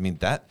person.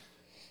 That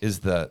is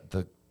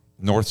the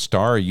North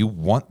Star. You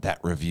want that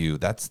review.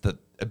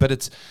 But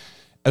it's,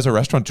 as a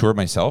restaurateur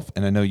myself,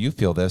 and I know you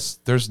feel this,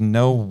 there's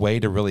no way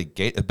to really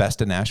get a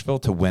Best of Nashville.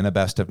 To win a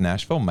Best of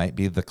Nashville might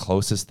be the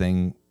closest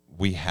thing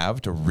we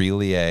have to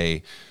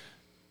really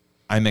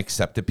I'm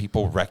accepted.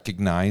 People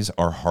recognize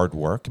our hard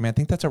work. I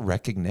think that's a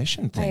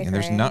recognition thing. And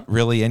there's not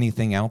really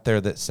anything out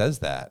there that says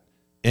that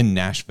in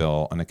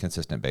Nashville on a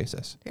consistent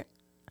basis. Yeah.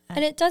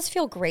 And it does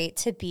feel great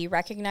to be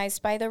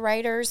recognized by the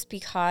writers,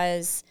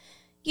 because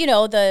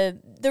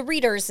the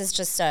readers is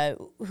just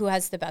who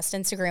has the best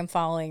Instagram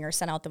following or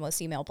sent out the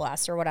most email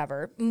blasts or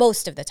whatever,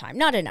 most of the time.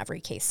 Not in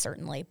every case,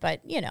 certainly, but,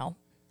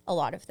 a a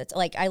lot of the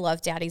like I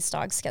love Daddy's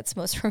Dog Sket's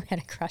Most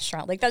Romantic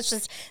Restaurant. Like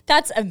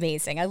that's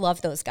amazing. I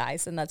love those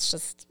guys, and that's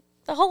just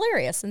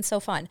hilarious and so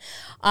fun.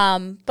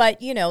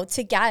 But you know,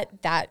 to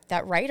get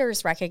that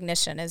writer's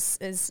recognition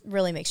is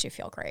really makes you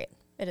feel great.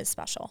 It is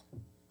special.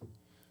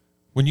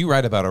 When you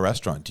write about a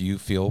restaurant, do you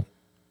feel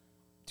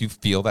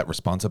that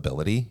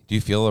responsibility? Do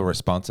you feel a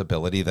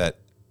responsibility that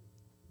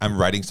I'm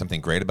writing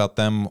something great about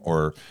them,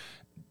 or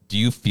do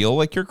you feel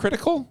like you're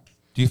critical?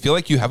 Do you feel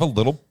like you have a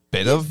little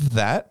bit of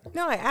that?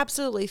 No, I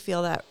absolutely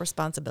feel that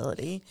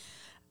responsibility.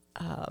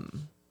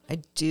 I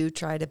do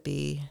try to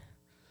be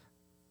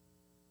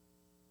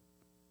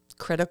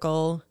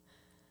critical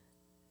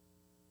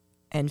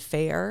and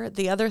fair.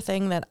 The other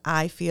thing that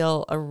I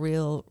feel a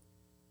real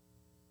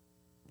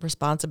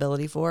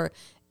responsibility for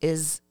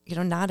is, you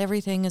know, not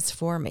everything is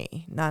for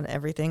me. Not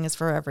everything is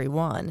for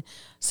everyone.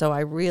 So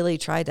I really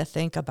try to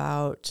think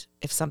about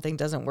if something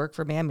doesn't work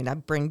for me. I mean, I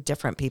bring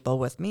different people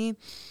with me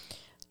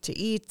to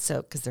eat.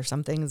 So, because there's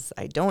some things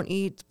I don't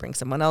eat, bring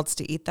someone else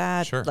to eat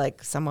that. Sure.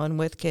 Like someone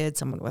with kids,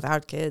 someone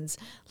without kids.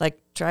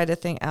 Like try to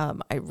think,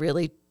 I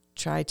really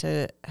try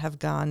to have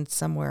gone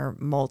somewhere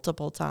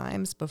multiple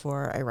times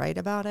before I write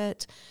about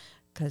it.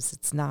 Because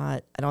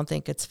I don't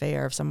think it's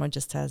fair if someone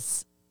just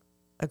has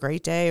a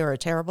great day or a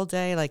terrible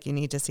day. Like you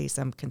need to see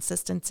some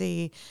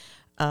consistency.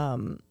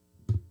 I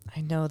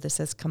know this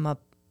has come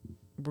up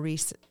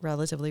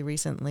relatively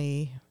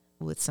recently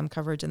with some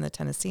coverage in the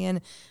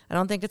Tennessean. I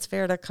don't think it's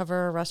fair to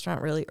cover a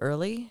restaurant really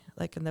early,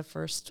 like in the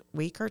first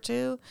week or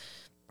two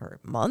or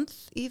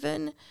month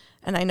even.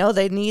 And I know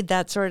they need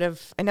that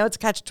I know it's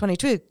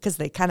catch-22 because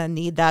they kind of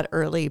need that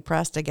early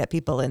press to get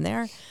people in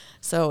there.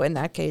 So in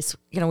that case,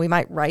 you know, we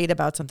might write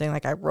about something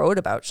like I wrote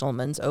about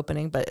Schulman's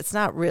opening, but it's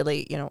not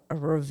really, you know, a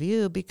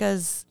review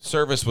because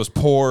Service was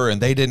poor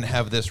and they didn't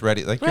have this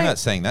ready. Like, you're not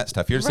saying that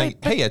stuff. You're saying,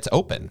 hey, it's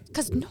open.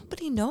 Because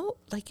nobody you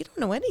don't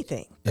know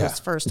anything those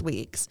first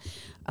weeks.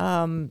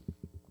 And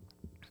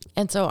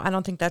so I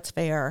don't think that's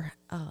fair.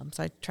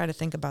 So I try to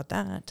think about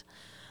that.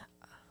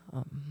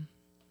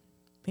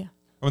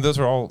 I mean, those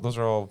are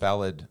all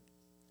valid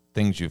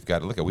things you've got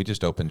to look at. We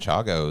just opened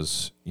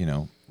Chago's, you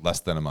know, less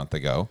than a month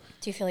ago.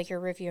 Do you feel like you're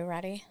review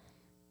ready?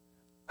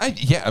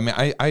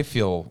 I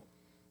feel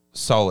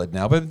solid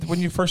now. But when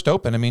you first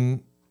opened, I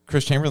mean,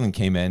 Chris Chamberlain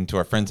came in to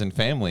our friends and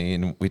family,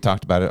 and we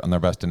talked about it on their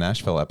Best in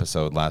Nashville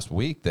episode last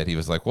week, that he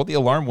was like, well, the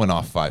alarm went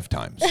off 5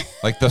 times.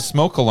 Like the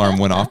smoke alarm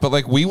went off, but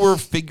like we were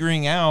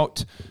figuring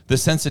out the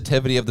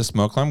sensitivity of the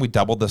smoke alarm. We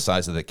doubled the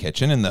size of the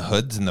kitchen and the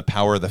hoods and the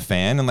power of the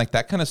fan and like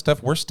that kind of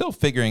stuff we're still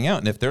figuring out.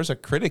 And if there's a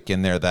critic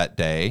in there that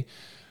day,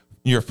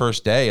 your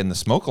first day, and the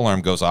smoke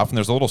alarm goes off and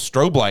there's a little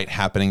strobe light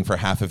happening for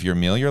half of your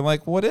meal, you're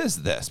like, what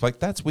is this? Like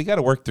we got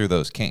to work through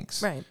those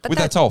kinks. Right. But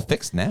that's all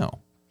fixed now.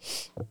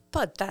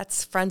 But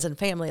that's friends and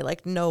family.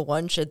 Like no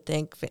one should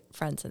think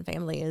friends and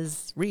family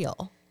is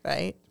real,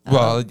 right?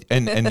 Well,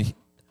 and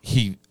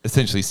he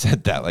essentially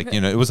said that, like,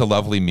 you know, it was a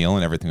lovely meal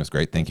and everything was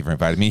great. Thank you for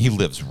inviting me. He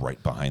lives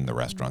right behind the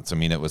restaurant. So, I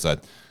mean, it was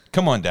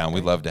come on down.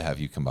 We'd love to have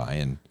you come by.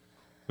 And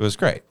it was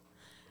great.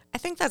 I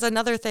think that's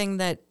another thing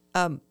that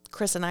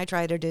Chris and I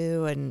try to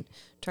do and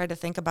try to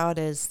think about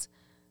is,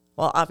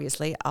 well,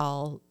 obviously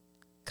I'll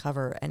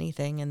cover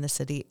anything in the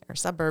city or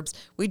suburbs.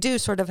 We do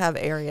sort of have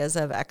areas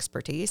of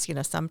expertise. You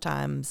know,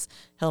 sometimes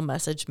he'll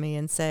message me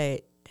and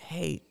say,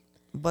 hey,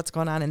 what's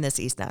going on in this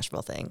East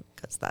Nashville thing?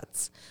 Because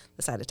that's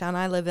the side of town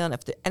I live in.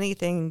 If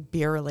anything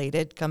beer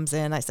related comes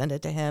in, I send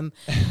it to him.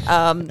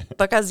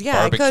 Because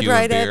I could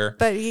write it,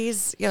 but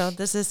he's, you know,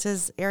 this is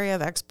his area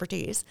of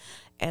expertise.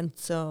 And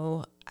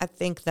so I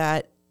think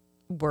that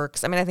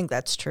works. I mean, I think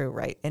that's true,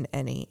 right, in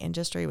any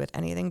industry with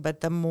anything.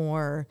 But the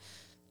more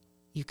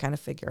you kind of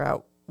figure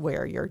out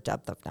where your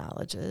depth of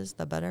knowledge is,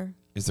 the better.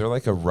 Is there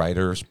like a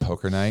writer's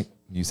poker night?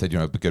 You said you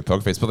don't have a good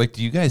poker face, but like,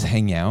 do you guys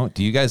hang out?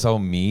 Do you guys all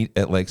meet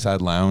at Lakeside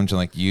Lounge and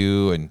like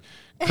you and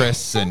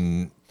Chris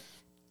and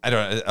I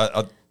don't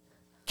know,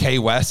 Kay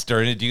West,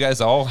 or do you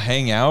guys all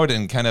hang out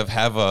and kind of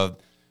have a,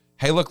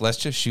 hey, look, let's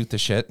just shoot the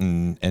shit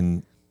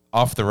and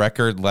off the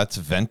record, let's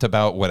vent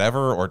about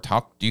whatever or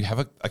talk? Do you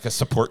have a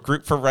support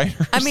group for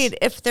writers? I mean,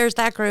 if there's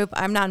that group,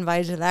 I'm not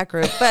invited to that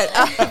group, but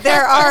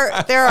there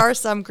are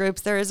some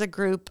groups. There is a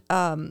group,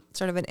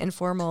 sort of an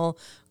informal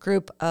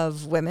group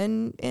of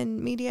women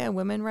in media,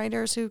 women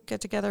writers who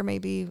get together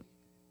maybe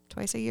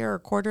twice a year or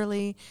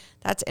quarterly.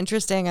 That's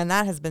interesting, and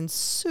that has been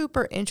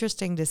super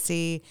interesting to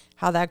see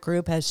how that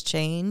group has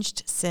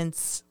changed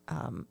since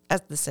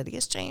as the city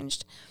has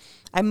changed.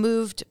 I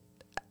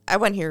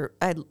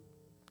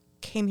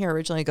came here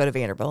originally to go to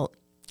Vanderbilt,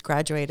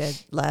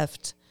 graduated,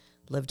 left,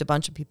 lived a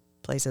bunch of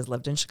places,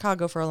 lived in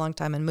Chicago for a long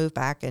time and moved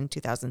back in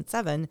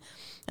 2007.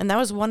 And that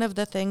was one of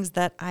the things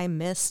that I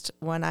missed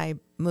when I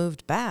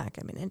moved back.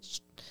 I mean,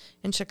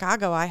 in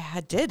Chicago,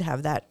 I did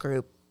have that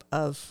group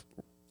of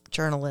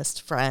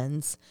journalist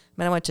friends.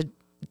 I mean, I went to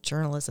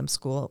journalism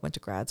school, went to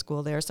grad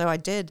school there. So I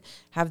did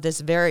have this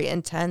very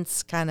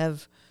intense kind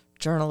of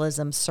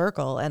journalism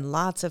circle and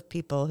lots of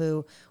people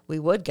who we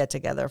would get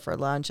together for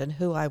lunch and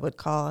who I would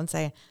call and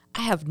say,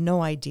 I have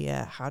no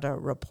idea how to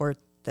report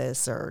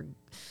this or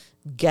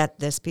get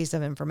this piece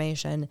of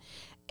information.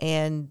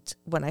 And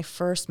when I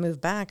first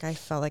moved back, I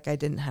felt like I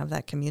didn't have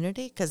that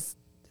community because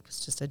it was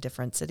just a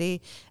different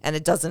city, and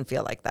it doesn't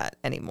feel like that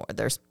anymore.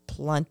 There's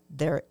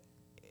there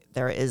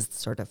is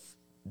sort of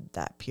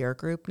that peer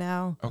group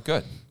now. Oh,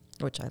 good.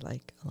 Which I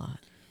like a lot.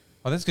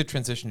 Oh, that's a good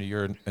transition to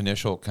your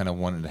initial kind of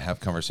wanting to have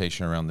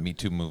conversation around the Me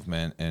Too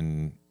movement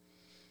and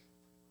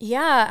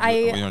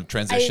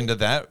transition to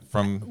that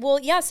from. Well,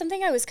 yeah,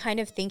 something I was kind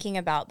of thinking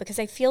about, because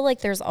I feel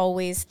like there's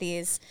always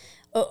these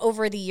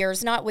over the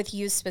years, not with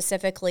you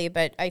specifically,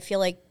 but I feel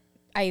like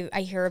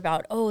I hear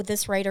about, oh,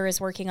 this writer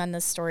is working on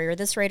this story or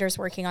this writer is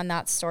working on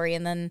that story.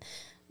 And then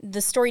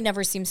the story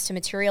never seems to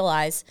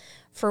materialize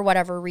for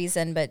whatever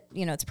reason, but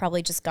it's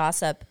probably just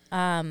gossip.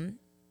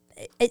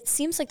 It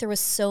seems like there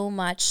was so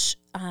much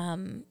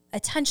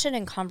attention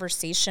and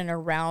conversation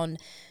around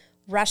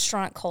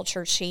restaurant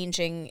culture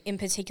changing, in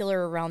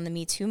particular around the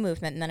Me Too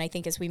movement. And then I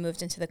think as we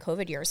moved into the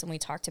COVID years and we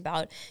talked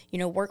about,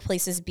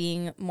 workplaces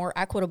being more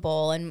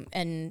equitable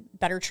and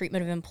better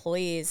treatment of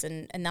employees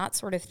and that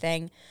sort of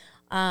thing.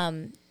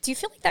 Do you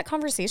feel like that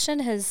conversation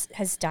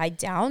has died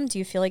down? Do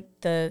you feel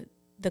like the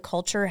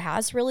culture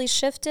has really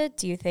shifted?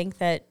 Do you think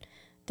that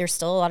there's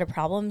still a lot of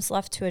problems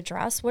left to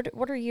address?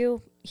 What are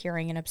you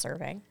hearing and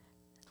observing?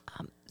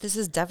 This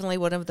is definitely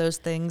one of those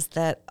things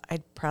that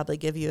I'd probably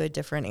give you a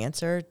different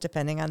answer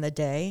depending on the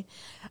day,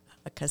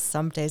 because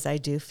some days I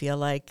do feel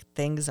like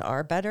things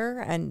are better.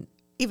 And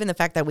even the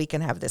fact that we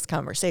can have this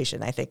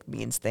conversation, I think,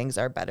 means things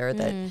are better,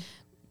 that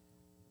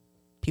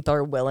people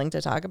are willing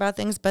to talk about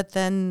things. But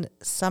then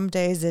some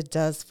days it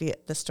does feel,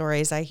 the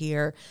stories I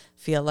hear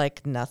feel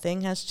like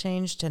nothing has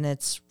changed, and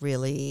it's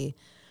really,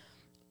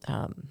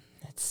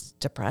 it's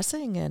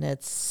depressing, and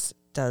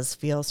does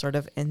feel sort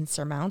of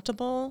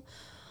insurmountable.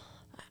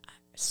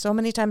 So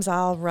many times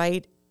I'll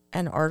write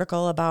an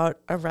article about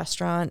a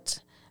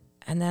restaurant,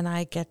 and then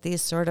I get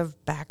these sort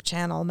of back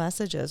channel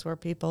messages where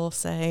people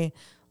say,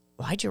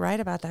 why'd you write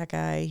about that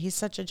guy? He's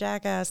such a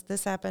jackass.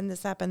 This happened,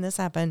 this happened, this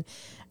happened.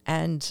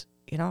 And,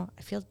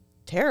 I feel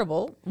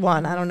terrible.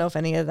 One, I don't know if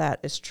any of that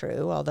is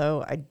true,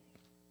 although I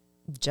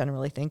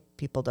generally think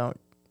people don't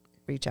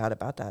reach out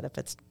about that if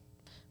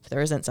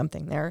there isn't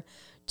something there.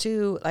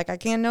 Two, I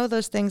can't know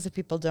those things if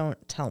people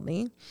don't tell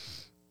me.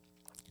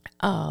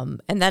 And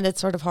then it's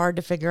sort of hard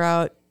to figure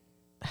out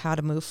how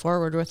to move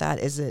forward with that.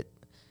 Is it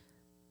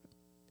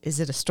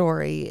a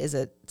story? Is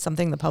it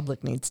something the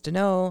public needs to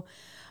know?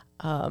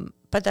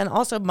 But then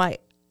also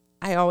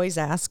I always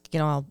ask,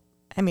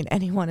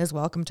 anyone is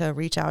welcome to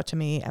reach out to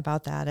me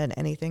about that, and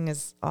anything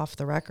is off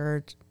the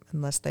record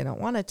unless they don't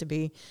want it to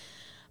be.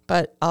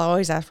 But I'll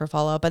always ask for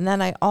follow-up. And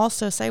then I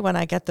also say, when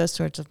I get those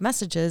sorts of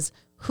messages,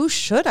 who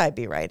should I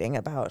be writing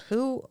about?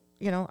 Who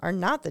are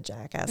not the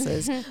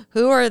jackasses?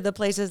 Who are the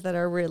places that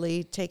are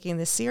really taking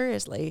this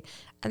seriously?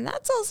 And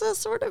that's also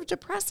sort of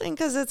depressing,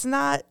 because it's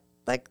not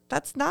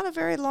that's not a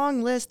very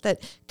long list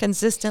that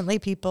consistently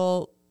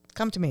people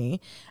come to me.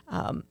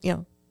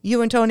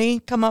 You and Tony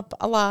come up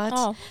a lot.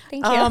 Oh,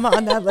 thank you.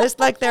 On that list.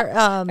 They're,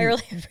 I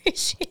really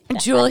appreciate that.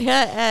 Julia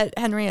at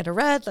Henrietta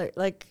Red,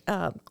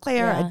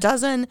 Claire at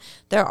Dozen.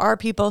 There are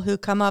people who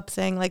come up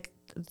saying,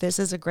 this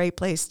is a great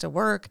place to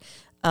work.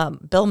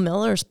 Bill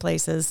Miller's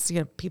places,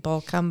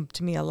 people come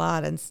to me a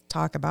lot and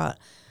talk about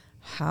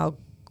how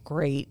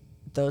great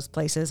those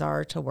places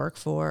are to work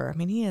for. I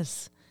mean, he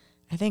has,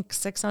 I think,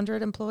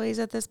 600 employees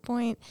at this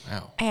point.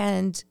 Wow.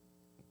 And,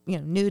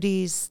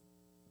 Nudies,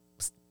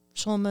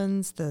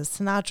 Schulman's, the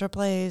Sinatra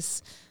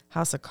place,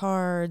 House of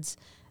Cards,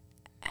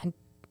 and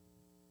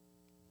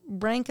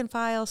rank and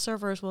file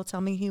servers will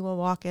tell me he will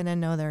walk in and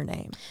know their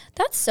name.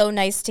 That's so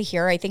nice to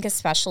hear. I think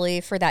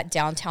especially for that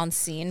downtown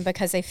scene,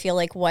 because I feel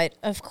like what,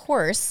 of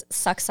course,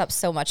 sucks up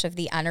so much of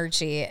the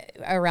energy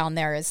around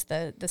there is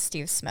the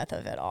Steve Smith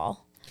of it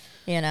all,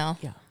 Yeah.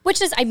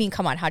 Which is,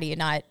 come on, how do you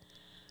not?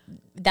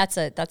 That's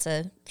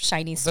a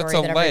shiny story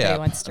that everybody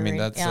wants to read.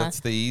 That's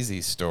the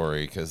easy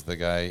story, because the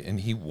guy, and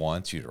he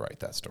wants you to write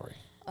that story.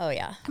 Oh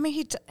yeah.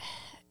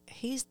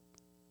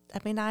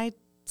 I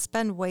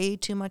spend way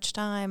too much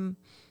time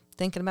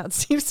thinking about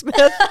Steve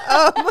Smith.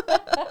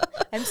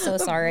 I'm so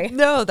sorry.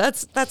 No,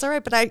 that's all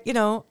right. But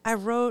I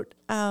wrote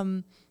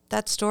a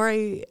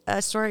story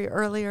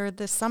earlier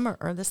this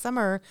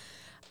summer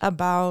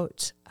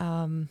about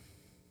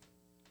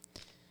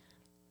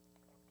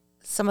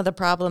some of the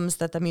problems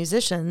that the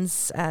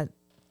musicians at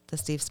the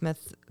Steve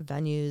Smith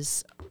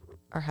venues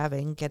are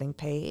having getting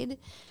paid.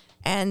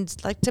 And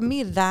to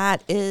me,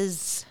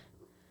 that's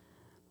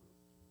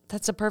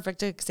a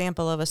perfect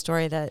example of a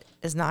story that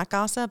is not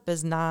gossip,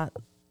 there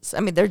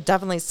are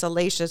definitely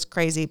salacious,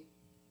 crazy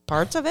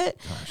parts of it.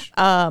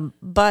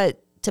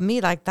 But to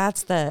me,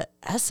 that's the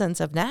essence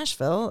of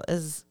Nashville,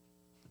 is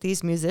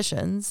these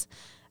musicians.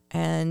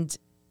 And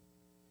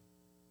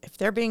if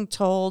they're being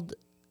told,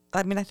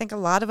 I think a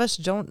lot of us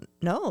don't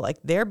know,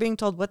 they're being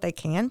told what they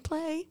can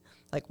play,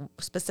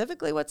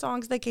 specifically what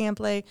songs they can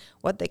play,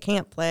 what they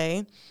can't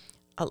play.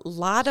 A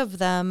lot of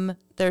them,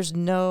 there's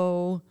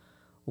no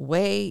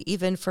way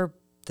even for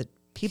the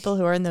people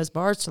who are in those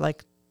bars to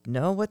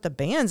know what the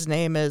band's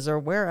name is or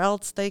where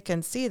else they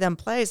can see them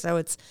play. So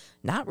it's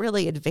not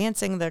really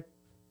advancing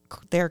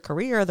their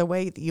career the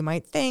way that you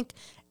might think.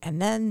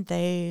 And then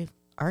they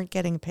aren't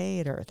getting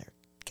paid, or they're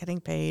getting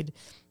paid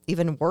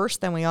even worse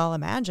than we all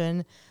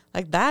imagine.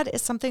 Like, that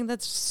is something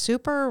that's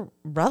super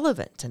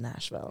relevant to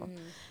Nashville.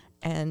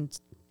 And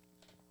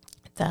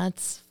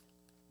that's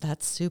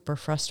super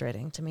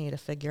frustrating to me to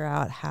figure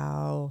out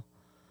how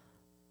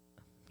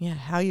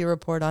you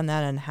report on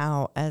that, and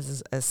how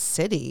as a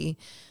city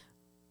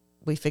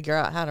we figure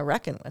out how to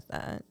reckon with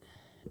that.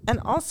 And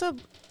also,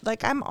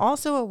 like, I'm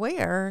also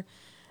aware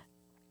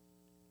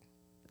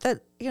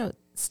that,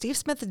 Steve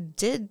Smith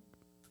did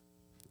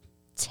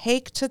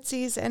take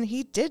Tootsie's and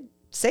he did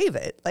save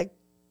it. Like,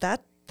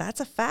 that's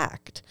a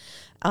fact.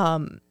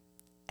 And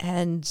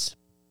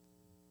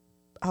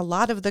a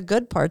lot of the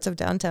good parts of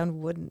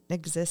downtown wouldn't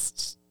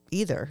exist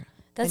either.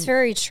 That's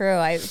very true.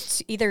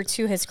 Either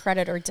to his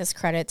credit or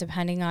discredit,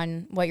 depending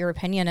on what your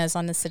opinion is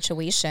on the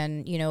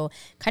situation,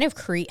 kind of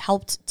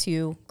helped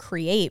to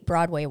create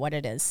Broadway what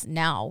it is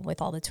now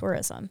with all the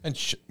tourism. And,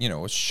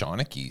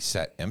 Shawnee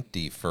sat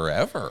empty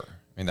forever.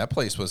 I mean, that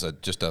place was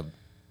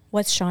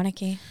What's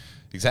Shawnee?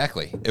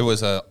 Exactly. It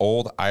was an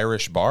old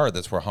Irish bar.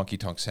 That's where Honky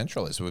Tonk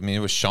Central is. I mean, it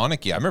was Shawnee.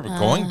 I remember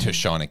going to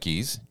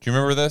Shawnee's. Do you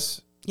remember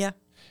this? Yeah.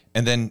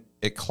 And then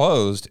it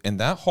closed, and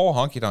that whole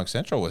Honky Tonk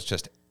Central was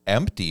just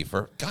empty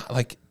for,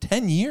 like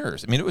 10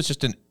 years. I mean, it was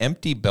just an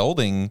empty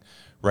building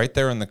right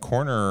there in the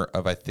corner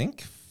of, I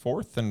think,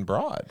 4th and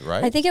Broad,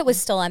 right? I think it was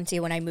still empty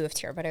when I moved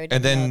here, but I didn't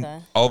And then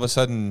know all of a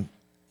sudden,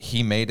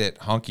 he made it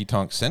Honky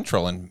Tonk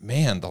Central, and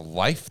man, the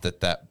life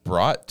that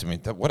brought to me,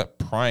 what a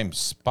prime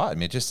spot. I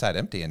mean, it just sat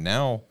empty, and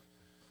now,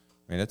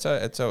 I mean, it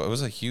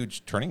was a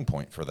huge turning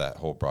point for that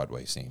whole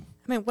Broadway scene.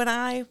 I mean, when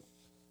I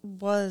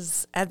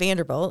was at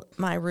Vanderbilt,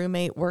 my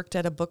roommate worked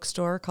at a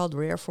bookstore called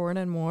Rare Ford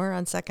and More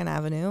on 2nd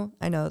Avenue.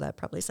 I know that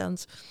probably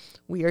sounds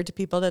weird to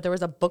people that there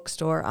was a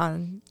bookstore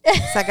on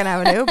 2nd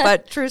Avenue,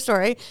 but true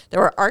story. There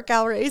were art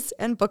galleries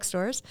and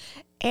bookstores,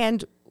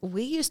 and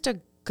we used to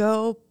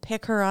go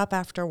pick her up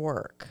after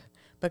work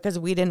because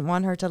we didn't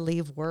want her to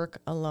leave work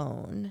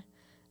alone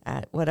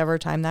at whatever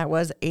time that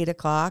was,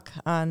 8:00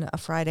 on a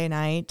Friday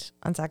night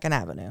on 2nd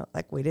Avenue.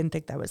 Like, we didn't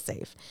think that was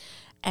safe.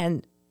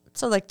 And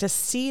so, like, to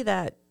see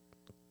that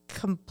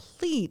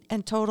complete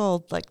and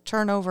total, like,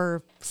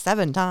 turnover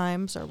 7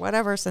 times or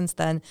whatever since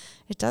then,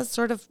 it does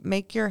sort of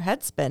make your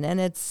head spin. And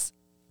it's,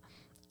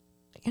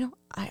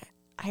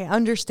 I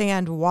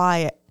understand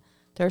why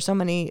there are so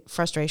many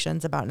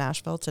frustrations about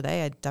Nashville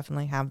today. I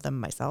definitely have them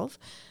myself.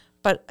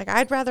 But, like,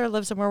 I'd rather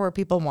live somewhere where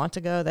people want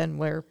to go than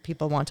where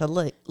people want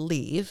to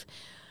leave.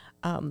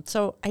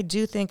 So I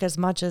do think, as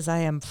much as I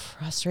am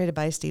frustrated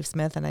by Steve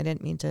Smith, and I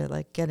didn't mean to,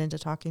 like, get into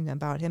talking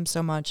about him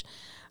so much,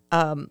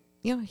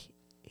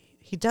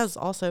 he does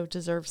also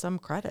deserve some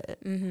credit.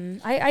 Mm-hmm.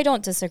 I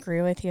don't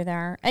disagree with you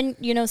there. And,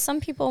 some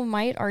people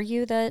might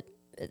argue that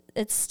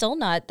it's still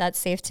not that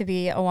safe to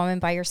be a woman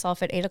by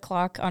yourself at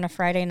 8:00 on a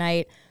Friday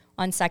night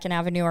on 2nd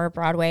Avenue or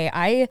Broadway.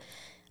 I,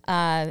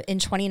 in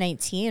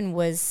 2019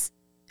 was,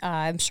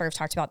 I'm sure I've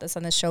talked about this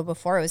on this show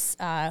before. It was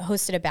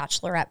hosted a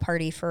bachelorette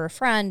party for a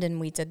friend, and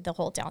we did the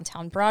whole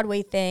downtown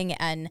Broadway thing.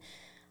 And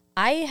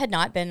I had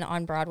not been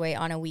on Broadway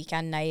on a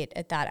weekend night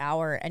at that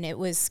hour, and it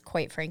was,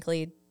 quite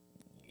frankly,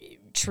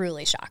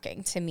 truly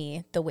shocking to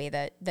me the way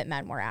that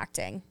men were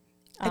acting.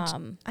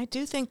 I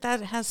do think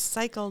that has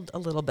cycled a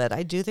little bit.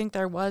 I do think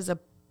there was a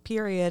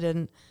period,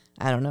 and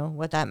I don't know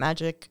what that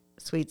magic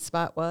sweet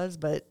spot was,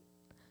 but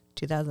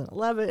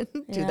 2011,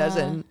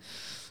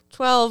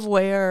 2012,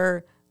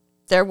 where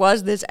there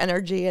was this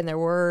energy and there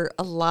were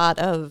a lot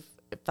of,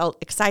 it felt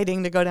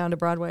exciting to go down to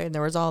Broadway, and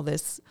there was all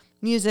this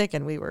music,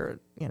 and we were,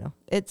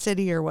 It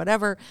City or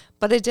whatever,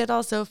 but it did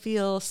also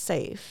feel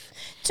safe.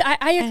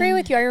 I agree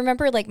with you. I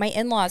remember, like, my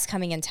in-laws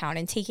coming in town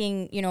and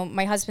taking,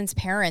 my husband's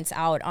parents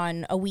out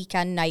on a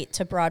weekend night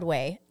to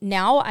Broadway.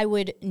 Now I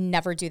would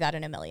never do that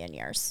in a million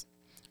years.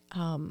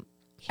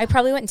 I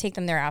probably wouldn't take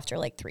them there after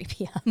like 3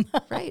 p.m.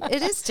 Right.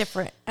 It is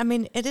different. I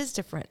mean, it is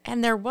different.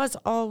 And there was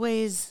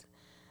always,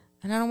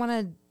 and I don't want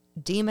to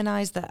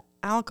demonize the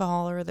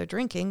alcohol or the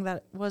drinking,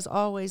 that was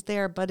always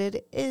there, but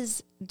it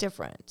is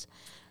different.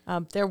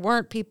 There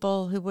weren't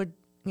people who would,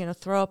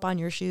 throw up on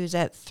your shoes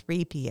at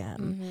 3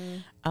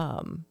 p.m.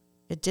 Mm-hmm.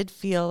 It did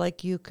feel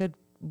like you could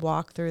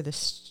walk through the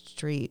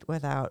street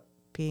without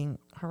being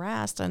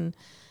harassed. And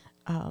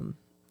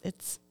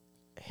it's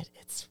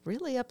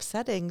really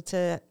upsetting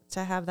to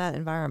have that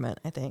environment,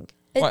 I think.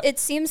 It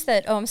seems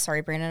that, I'm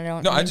sorry,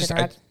 Brandon,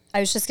 I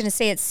was just going to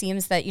say, it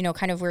seems that,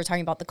 kind of, we were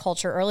talking about the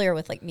culture earlier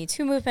with, like, Me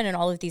Too movement and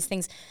all of these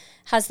things.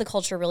 Has the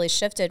culture really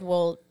shifted?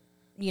 Well,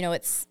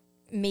 it's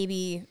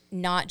maybe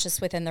not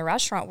just within the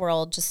restaurant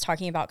world, just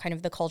talking about kind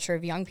of the culture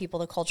of young people,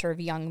 the culture of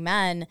young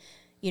men.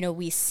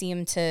 We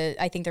seem to,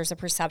 I think there's a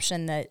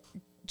perception that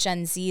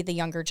Gen Z, the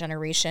younger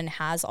generation,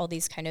 has all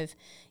these kind of,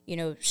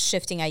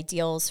 shifting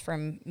ideals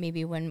from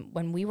maybe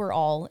when we were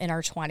all in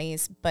our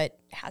 20s, but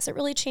has it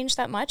really changed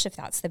that much if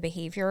that's the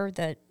behavior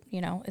that,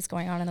 is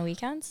going on the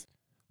weekends?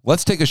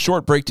 Let's take a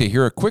short break to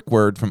hear a quick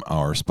word from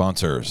our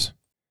sponsors.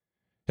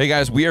 Hey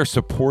guys, we are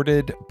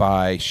supported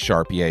by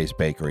Charpier's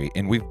Bakery,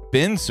 and we've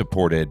been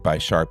supported by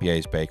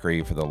Charpier's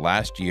Bakery for the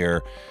last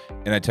year.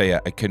 And I tell you,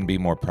 I couldn't be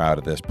more proud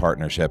of this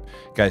partnership.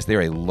 Guys,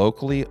 they're a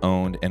locally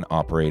owned and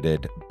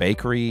operated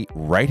bakery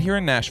right here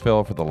in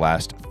Nashville for the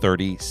last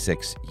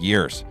 36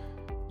 years.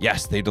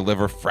 Yes, they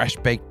deliver fresh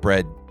baked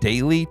bread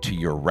daily to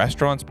your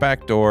restaurant's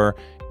back door.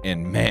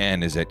 And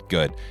man, is it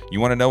good. You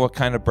want to know what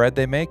kind of bread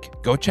they make?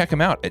 Go check them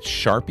out at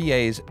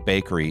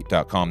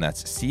charpiersbakery.com.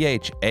 That's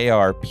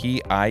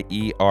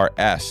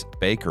CHARPIERS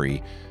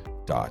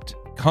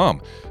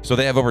bakery.com. So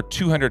they have over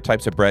 200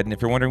 types of bread. And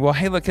if you're wondering, well,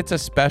 hey, look, it's a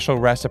special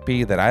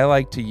recipe that I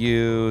like to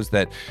use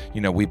that,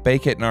 we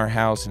bake it in our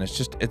house and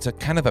it's a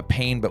kind of a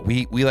pain, but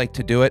we like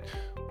to do it.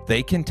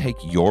 They can take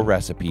your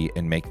recipe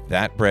and make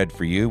that bread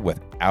for you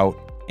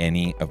without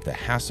any of the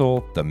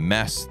hassle, the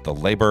mess, the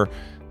labor.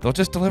 They'll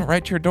just deliver it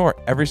right to your door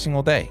every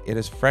single day. It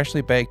is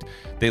freshly baked.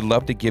 They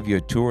love to give you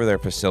a tour of their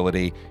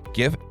facility.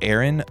 Give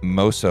Erin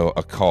Moso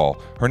a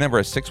call. Her number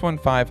is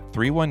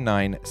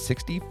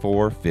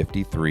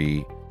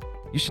 615-319-6453.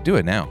 You should do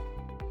it now.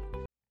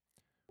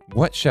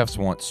 What Chefs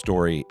Want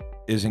story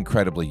is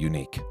incredibly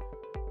unique.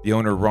 The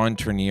owner, Ron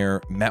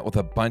Ternier, met with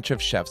a bunch of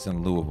chefs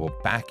in Louisville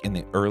back in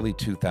the early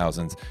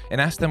 2000s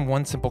and asked them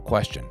one simple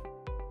question.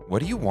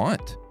 What do you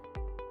want?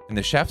 And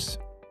the chefs,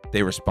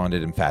 they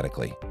responded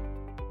emphatically.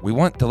 We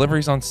want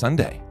deliveries on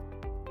Sunday.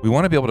 We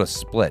want to be able to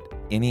split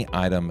any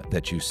item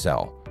that you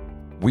sell.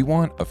 We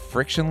want a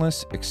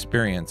frictionless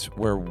experience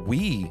where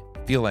we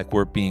feel like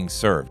we're being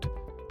served.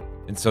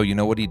 And so you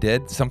know what he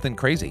did? Something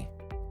crazy.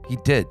 He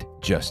did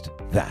just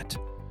that.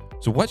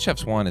 So What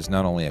Chefs Want is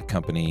not only a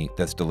company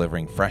that's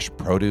delivering fresh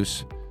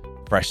produce,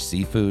 fresh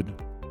seafood,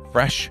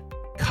 fresh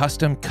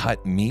custom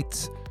cut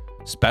meats,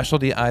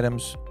 specialty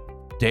items,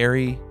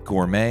 dairy,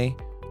 gourmet,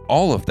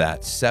 all of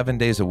that 7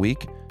 days a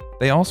week.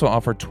 They also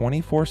offer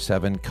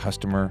 24/7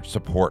 customer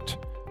support.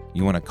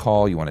 You want to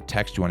call, you want to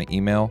text, you want to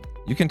email,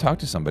 you can talk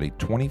to somebody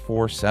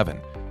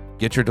 24/7.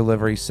 Get your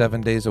delivery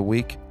 7 days a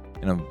week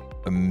in an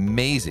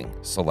amazing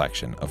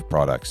selection of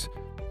products.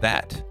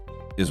 That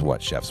is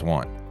What Chefs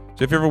Want.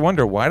 So if you ever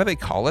wonder, why do they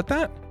call it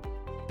that?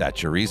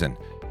 That's your reason.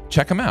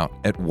 Check them out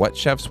at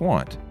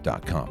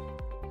whatchefswant.com.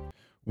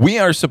 We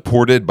are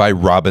supported by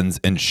Robbins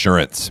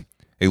Insurance,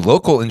 a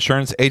local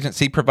insurance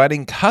agency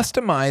providing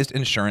customized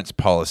insurance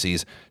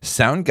policies,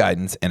 sound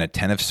guidance, and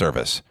attentive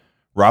service.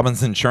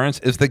 Robbins Insurance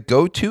is the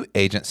go-to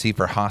agency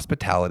for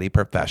hospitality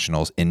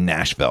professionals in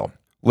Nashville.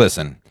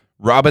 Listen,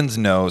 Robbins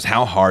knows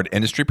how hard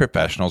industry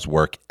professionals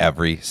work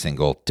every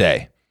single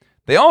day.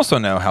 They also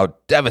know how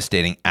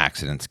devastating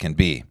accidents can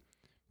be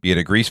it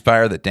a grease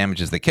fire that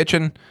damages the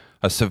kitchen,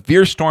 a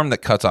severe storm that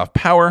cuts off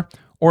power,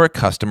 or a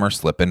customer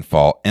slip and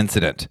fall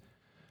incident.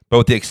 But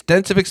with the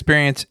extensive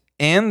experience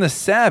and the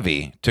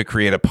savvy to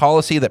create a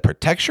policy that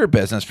protects your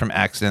business from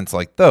accidents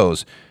like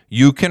those,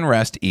 you can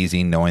rest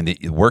easy knowing that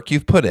the work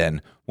you've put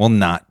in will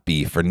not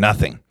be for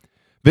nothing.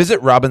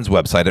 Visit Robbins'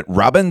 website at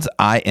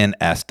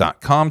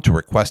robinsins.com to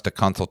request a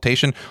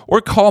consultation or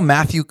call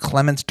Matthew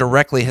Clements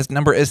directly. His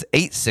number is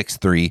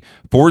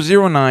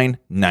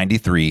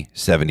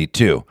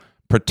 863-409-9372.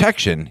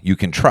 Protection you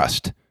can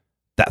trust.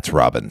 That's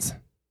Robbins.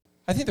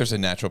 I think there's a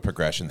natural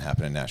progression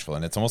happening in Nashville,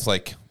 and it's almost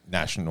like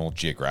National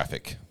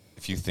Geographic.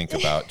 If you think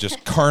about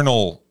just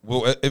carnal,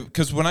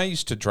 because when I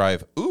used to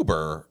drive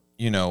Uber,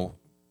 I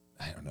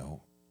don't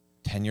know,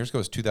 10 years ago,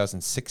 it was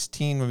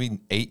 2016, maybe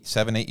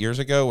 8 years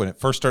ago, when it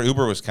first started,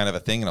 Uber was kind of a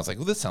thing. And I was like,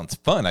 well, this sounds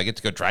fun. I get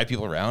to go drive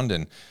people around,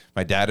 and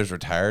my dad is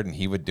retired and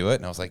he would do it.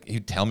 And I was like,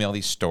 he'd tell me all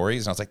these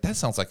stories. And I was like, that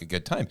sounds like a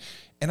good time.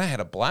 And I had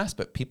a blast,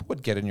 but people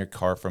would get in your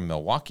car from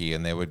Milwaukee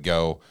and they would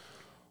go,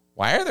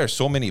 why are there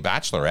so many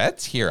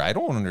bachelorettes here? I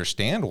don't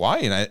understand why.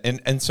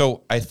 And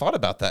so I thought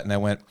about that and I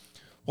went,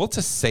 well, it's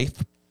a safe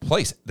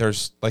place.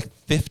 There's like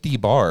 50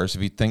 bars.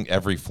 If you think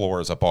every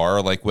floor is a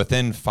bar, like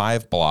within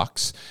 5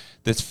 blocks,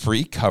 that's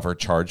free cover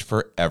charge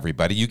for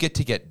everybody. You get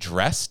to get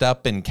dressed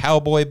up in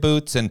cowboy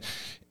boots, and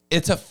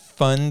it's a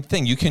fun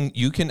thing. You can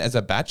as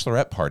a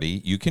bachelorette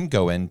party, you can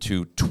go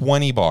into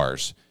 20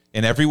 bars,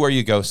 and everywhere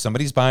you go,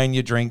 somebody's buying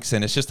you drinks,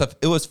 and it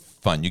was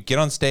fun. You get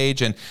on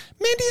stage, and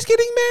Mindy's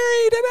getting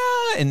married,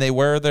 and they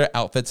wear their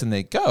outfits and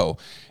they go.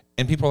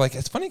 And people are like,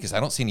 it's funny because I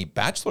don't see any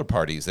bachelor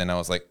parties. And I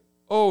was like,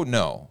 oh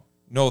no.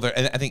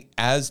 And I think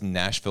as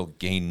Nashville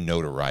gained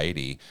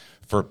notoriety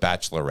for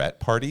bachelorette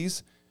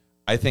parties,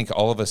 I think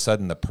all of a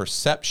sudden the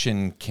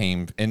perception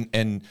came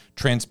and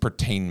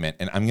transportainment,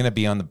 and I'm going to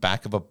be on the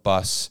back of a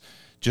bus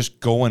just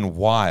going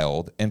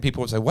wild. And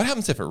people would say, what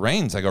happens if it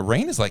rains? I go,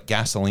 rain is like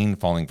gasoline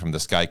falling from the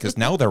sky, because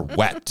now they're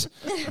wet,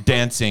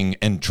 dancing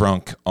and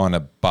drunk on a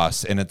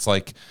bus. And it's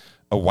like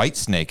a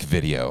Whitesnake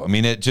video. I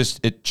mean, it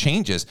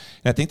changes.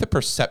 And I think the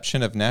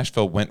perception of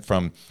Nashville went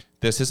from,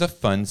 this is a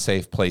fun,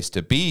 safe place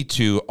to be,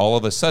 to all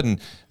of a sudden,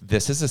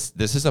 this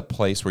is a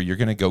place where you're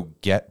going to go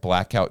get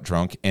blackout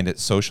drunk and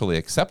it's socially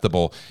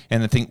acceptable.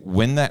 And I think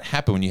when that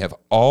happened, when you have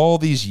all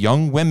these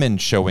young women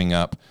showing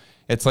up,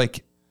 it's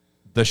like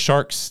the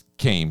sharks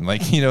came.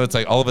 Like, it's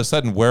like all of a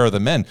sudden, where are the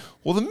men?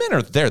 Well, the men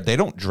are there. They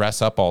don't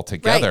dress up all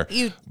together.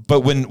 Right.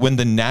 But when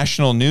the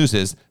national news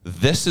is,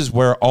 this is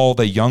where all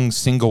the young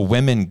single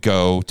women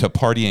go to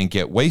party and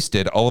get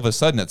wasted, all of a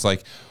sudden it's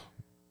like,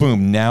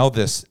 boom, now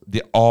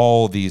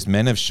all these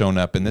men have shown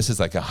up and this is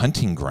like a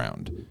hunting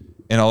ground.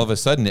 And all of a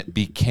sudden it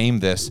became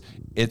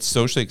it's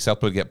socially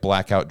acceptable to get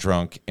blackout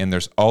drunk and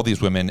there's all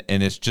these women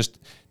and it's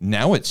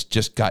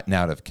just gotten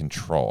out of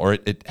control. Or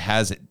it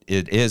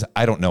is,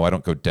 I don't know. I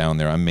don't go down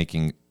there. I'm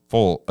making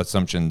full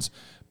assumptions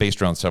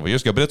based around several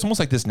years ago, but it's almost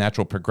like this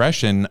natural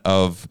progression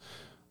of,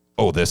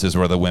 oh, this is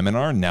where the women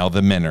are. Now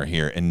the men are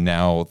here. And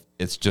now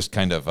it's just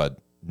kind of a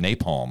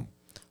napalm.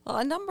 Well,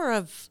 a number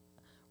of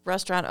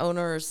restaurant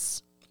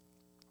owners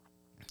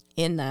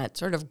in that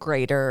sort of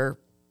greater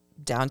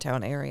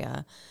downtown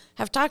area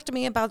have talked to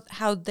me about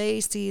how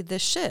they see the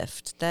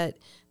shift, that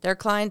their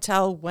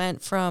clientele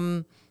went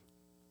from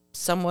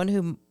someone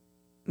who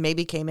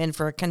maybe came in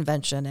for a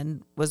convention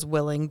and was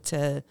willing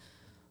to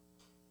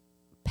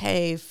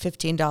pay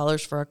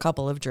 $15 for a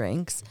couple of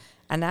drinks.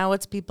 And now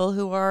it's people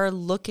who are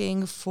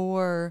looking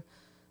for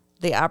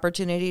the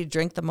opportunity to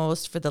drink the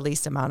most for the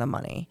least amount of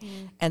money.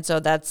 And so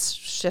that's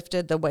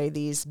shifted the way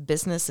these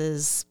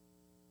businesses,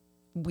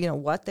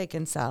 what they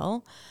can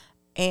sell.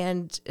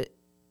 And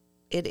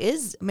it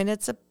is,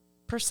 it's a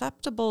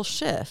perceptible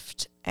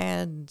shift.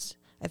 And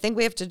I think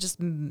we have to just,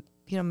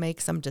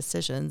 make some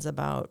decisions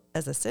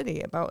as a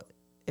city, about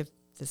if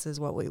this is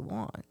what we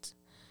want.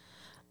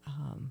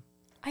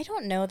 I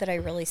don't know that I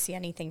really see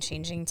anything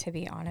changing, to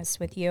be honest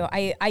with you.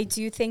 I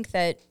do think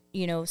that,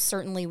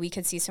 certainly we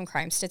could see some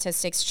crime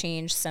statistics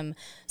change, some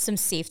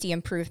safety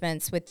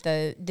improvements with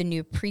the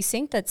new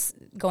precinct that's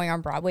going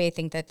on Broadway. I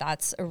think that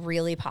that's a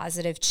really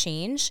positive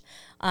change.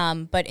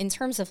 But in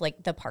terms of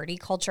like the party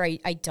culture,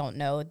 I don't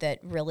know that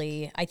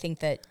really. I think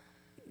that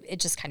it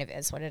just kind of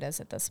is what it is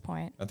at this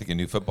point. I think a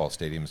new football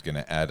stadium is going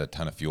to add a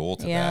ton of fuel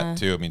to that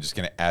too. Just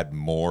going to add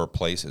more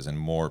places and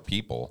more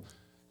people.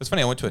 It's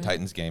funny. I went to a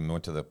Titans game. I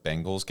went to the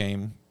Bengals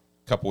game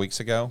a couple weeks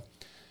ago.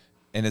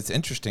 And it's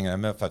interesting. I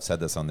don't know if I've said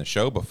this on the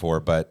show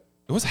before, but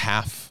it was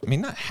half.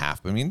 Not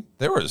half.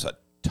 There was a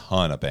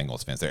ton of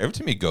Bengals fans there. Every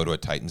time you go to a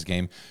Titans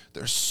game,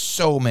 there's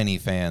so many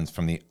fans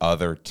from the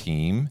other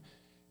team.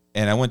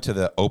 And I went to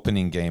the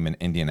opening game in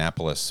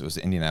Indianapolis. It was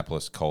the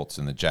Indianapolis Colts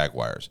and the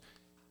Jaguars.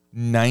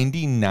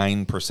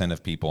 99%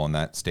 of people in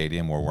that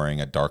stadium were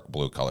wearing a dark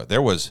blue color.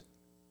 There was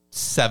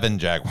 7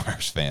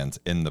 Jaguars fans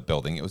in the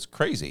building. It was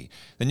crazy.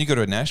 Then you go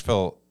to a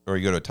Nashville or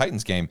you go to a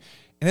Titans game,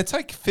 and it's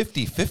like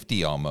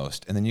 50-50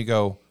 almost. And then you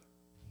go,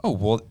 oh,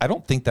 well, I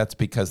don't think that's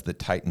because the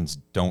Titans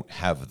don't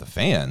have the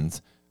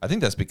fans. I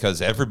think that's because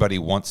everybody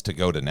wants to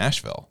go to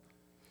Nashville.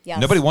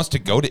 Yes. Nobody wants to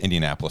go to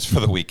Indianapolis for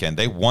the weekend.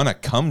 They want to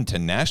come to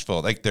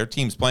Nashville. Like their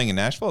team's playing in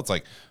Nashville. It's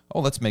like,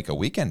 oh, let's make a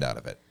weekend out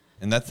of it.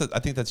 And I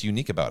think that's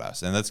unique about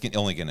us. And that's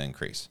only going to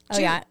increase.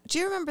 Do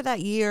you remember that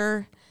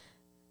year?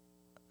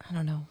 I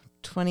don't know,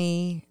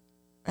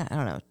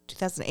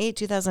 2008,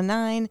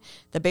 2009,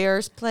 the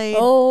Bears played.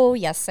 Oh,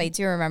 yes, I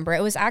do remember.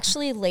 It was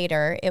actually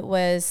later. It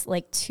was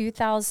like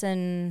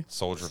 2014,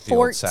 Soldier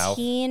Field South,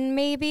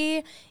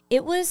 maybe.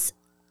 It was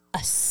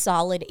a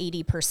solid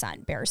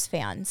 80% Bears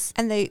fans.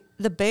 And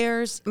the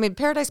Bears,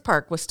 Paradise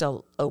Park was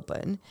still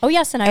open. Oh,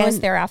 yes, and I was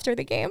there after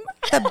the game.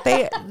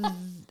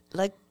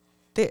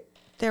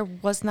 There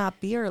was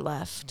not beer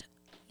left.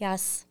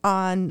 Yes.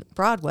 On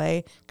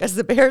Broadway because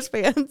the Bears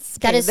fans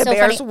That is the so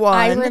Bears funny. won.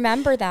 I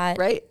remember that.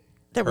 Right?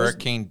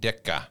 Hurricane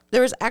Ditka.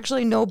 There was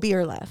actually no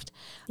beer left.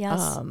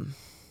 Yes.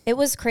 It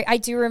was crazy. I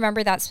do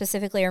remember that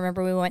specifically. I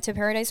remember we went to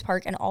Paradise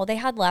Park and all they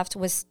had left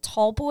was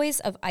Tall Boys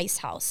of Ice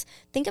House.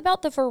 Think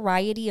about the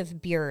variety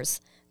of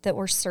beers that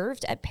were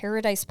served at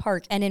Paradise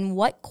Park and in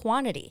what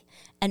quantity.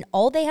 And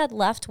all they had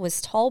left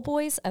was Tall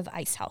Boys of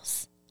Ice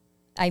House.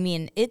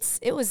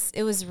 It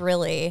was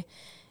really...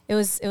 It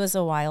was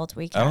a wild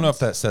weekend. I don't know if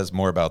that says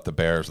more about the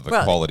Bears or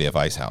the quality of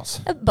Ice House.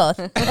 Both.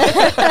 But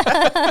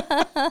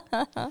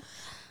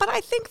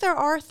I think there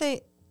are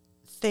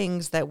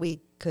things that we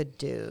could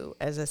do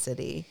as a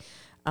city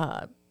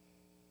to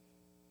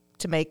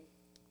make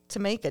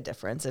a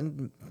difference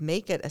and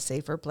make it a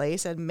safer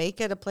place and make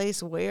it a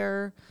place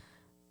where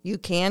you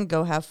can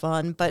go have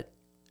fun. But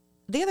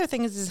the other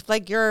thing is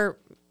like your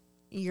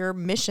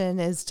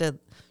mission is to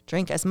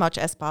drink as much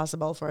as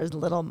possible for as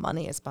little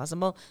money as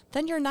possible,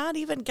 then you're not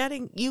even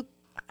getting you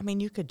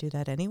could do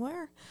that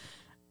anywhere.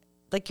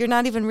 Like you're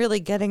not even really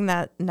getting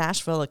that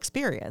Nashville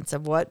experience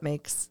of what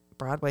makes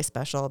Broadway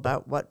special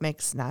about what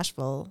makes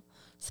Nashville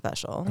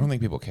special. I don't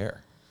think people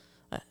care.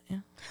 Yeah.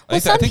 Well,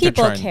 some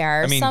people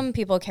care. Some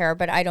people care,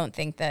 but I don't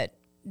think that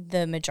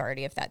the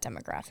majority of that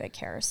demographic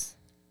cares.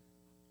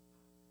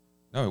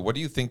 No, what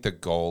do you think the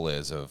goal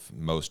is of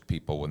most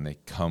people when they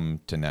come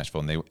to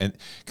Nashville? And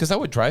because I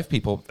would drive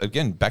people,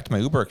 again, back to my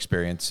Uber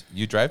experience,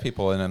 you drive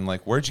people and I'm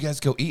like, where'd you guys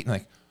go eat? And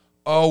like,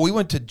 oh, we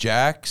went to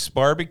Jack's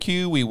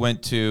Barbecue. We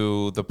went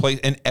to the place,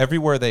 and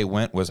everywhere they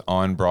went was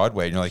on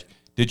Broadway. And you're like,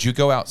 did you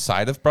go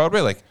outside of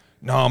Broadway? Like,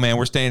 no, man,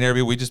 we're staying there.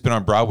 We just been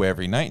on Broadway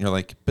every night. And you're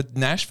like, but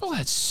Nashville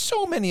has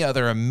so many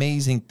other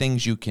amazing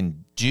things you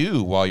can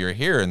do while you're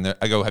here. And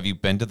I go, have you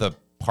been to the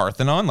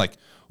Parthenon? Like,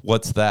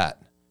 what's that?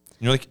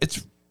 And you're like,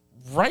 it's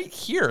right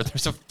here.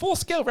 There's a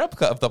full-scale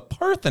replica of the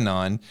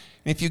Parthenon. And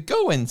if you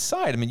go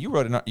inside, I mean, you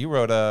wrote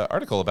an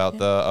article about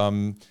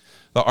the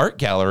art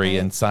gallery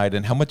inside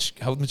and how much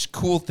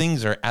cool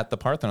things are at the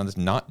Parthenon. It's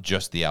not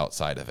just the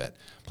outside of it.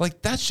 But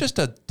like, that's just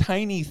a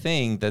tiny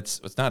thing.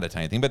 It's not a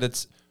tiny thing, but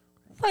it's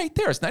right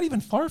there. It's not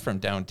even far from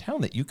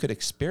downtown that you could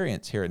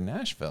experience here in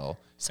Nashville.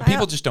 So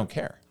people just don't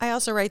care. I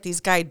also write these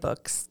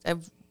guidebooks.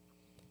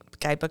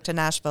 Guidebook to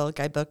Nashville,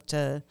 guidebook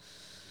to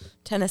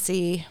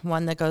Tennessee,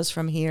 one that goes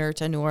from here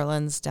to New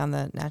Orleans down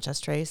the Natchez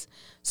Trace.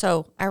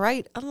 So I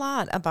write a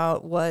lot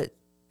about what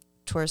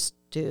tourists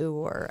do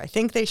or I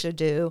think they should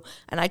do.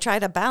 And I try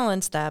to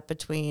balance that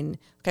between,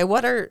 okay,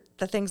 what are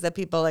the things that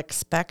people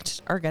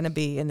expect are going to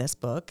be in this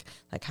book?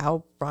 Like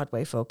how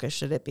Broadway focused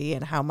should it be?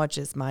 And how much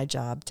is my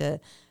job to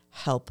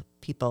help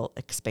people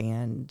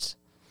expand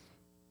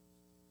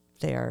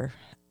their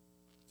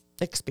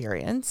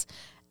experience?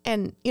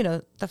 And, you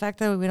know, the fact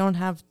that we don't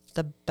have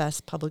the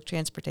best public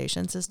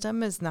transportation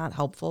system is not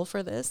helpful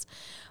for this.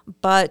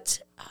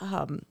 But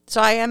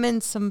so I am in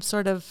some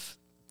sort of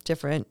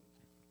different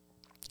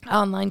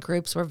online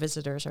groups where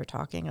visitors are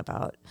talking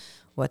about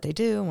what they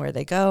do and where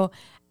they go.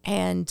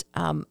 And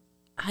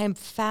I'm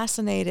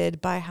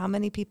fascinated by how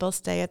many people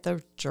stay at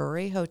the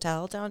Drury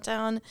Hotel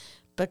downtown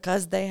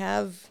because they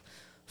have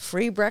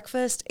free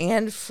breakfast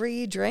and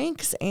free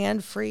drinks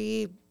and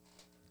free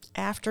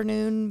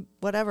afternoon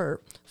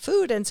whatever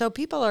food, and so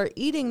people are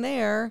eating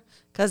there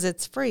because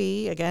it's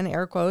free, again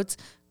air quotes,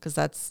 because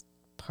that's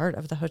part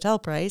of the hotel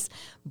price,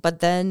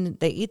 but then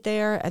they eat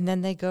there and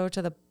then they go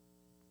to the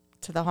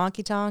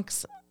honky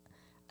tonks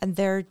and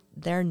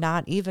they're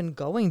not even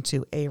going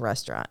to a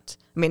restaurant.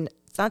 I mean,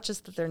 it's not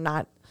just that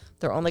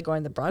they're only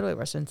going to Broadway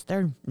restaurants,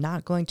 they're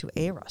not going to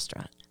a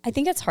restaurant. I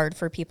think it's hard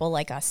for people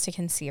like us to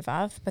conceive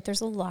of, but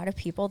there's a lot of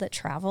people that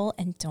travel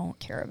and don't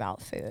care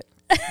about food.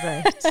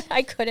 Right.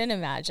 I couldn't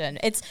imagine.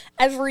 It's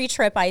every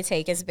trip I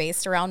take is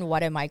based around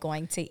what am I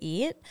going to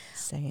eat.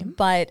 Same.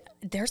 But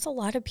there's a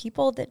lot of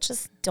people that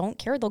just don't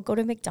care. They'll go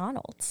to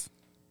McDonald's.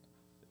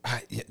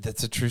 Yeah,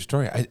 that's a true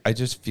story. I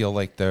just feel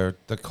like the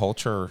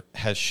culture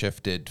has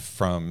shifted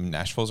from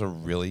Nashville's a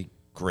really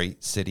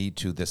great city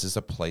to this is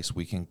a place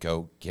we can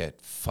go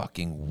get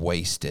fucking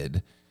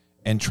wasted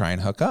and try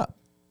and hook up.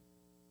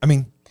 I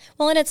mean,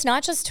 well, and it's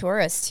not just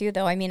tourists too,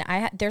 though. I mean,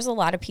 there's a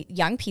lot of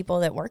young people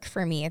that work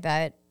for me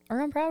that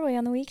are on Broadway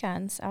on the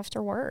weekends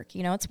after work.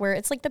 You know,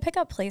 it's like the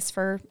pickup place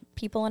for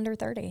people under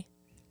 30.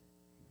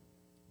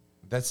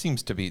 That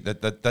seems to be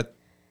that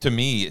to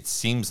me, it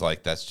seems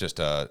like that's just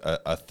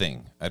a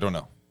thing. I don't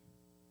know.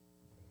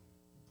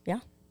 Yeah.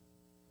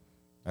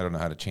 I don't know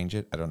how to change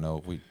it. I don't know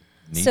if we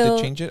need to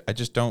change it. I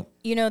just don't.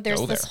 You know,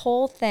 there's this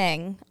whole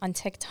thing on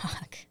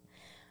TikTok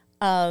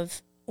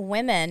of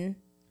women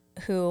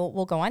who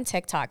will go on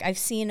TikTok. I've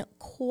seen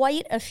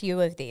quite a few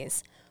of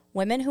these.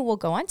 Women who will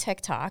go on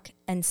TikTok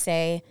and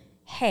say,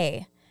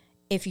 hey,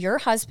 if your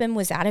husband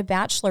was at a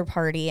bachelor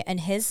party and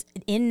he's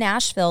in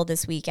Nashville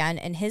this weekend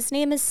and his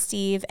name is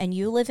Steve and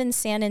you live in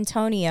San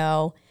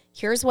Antonio,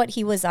 here's what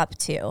he was up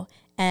to.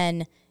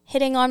 And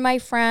hitting on my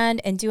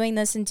friend and doing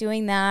this and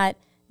doing that,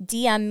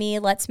 DM me,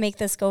 let's make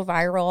this go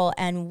viral.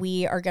 And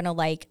we are going to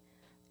like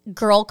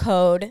girl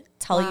code,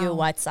 tell you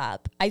what's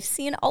up. I've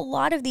seen a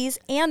lot of these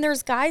and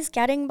there's guys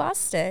getting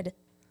busted.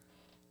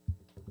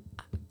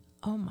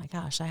 Oh my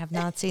gosh, I have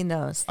not seen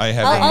those. I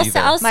haven't either.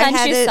 I'll send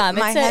you is, some.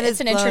 It's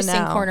an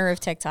interesting corner of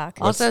TikTok.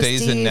 What also,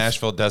 stays Steve, in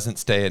Nashville doesn't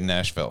stay in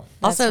Nashville.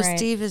 Also, right.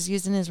 Steve is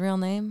using his real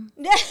name.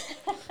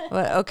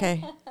 Well,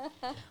 okay.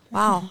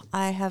 Wow,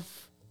 I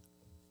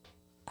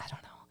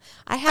don't know.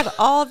 I had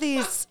all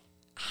these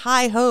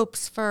high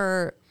hopes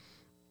for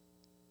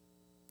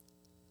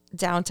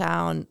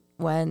downtown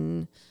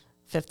when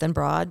Fifth and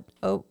Broad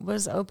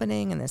was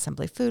opening and the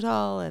Assembly Food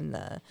Hall and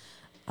the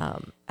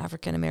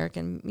African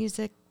American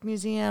Music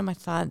Museum. I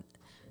thought,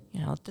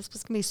 this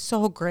was going to be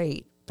so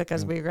great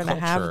because we were going to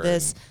have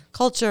this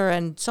culture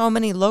and so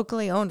many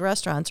locally owned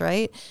restaurants,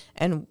 right?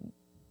 And,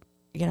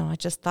 I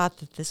just thought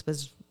that this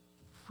was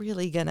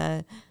really going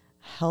to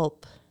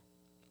help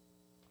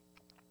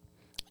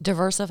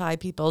diversify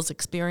people's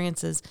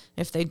experiences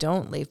if they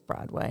don't leave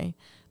Broadway.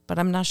 But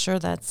I'm not sure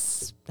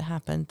that's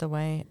happened the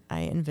way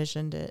I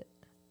envisioned it.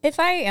 If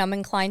I am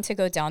inclined to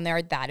go down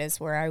there, that is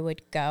where I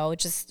would go.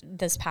 Just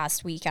this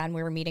past weekend,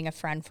 we were meeting a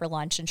friend for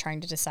lunch and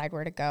trying to decide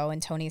where to go.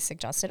 And Tony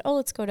suggested,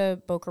 let's go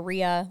to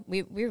Boqueria.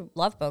 We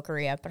love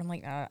Boqueria, but I'm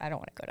like, I don't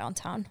want to go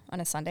downtown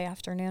on a Sunday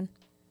afternoon.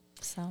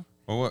 So.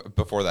 Well,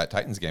 before that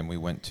Titans game, we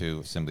went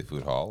to Assembly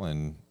Food Hall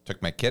and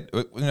took my kid.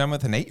 I'm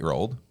with an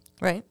 8-year-old.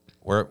 Right.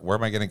 Where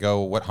am I going to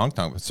go? What honk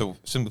tonk? So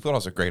Assembly Food Hall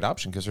is a great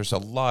option because there's a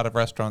lot of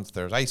restaurants.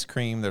 There's ice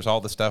cream. There's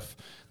all the stuff.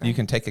 Right. You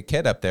can take a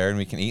kid up there and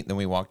we can eat. And then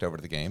we walked over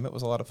to the game. It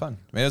was a lot of fun.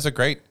 I mean, it was a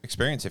great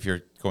experience if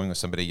you're going with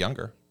somebody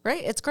younger.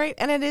 Right. It's great.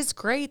 And it is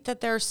great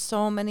that there are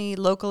so many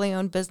locally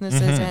owned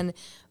businesses and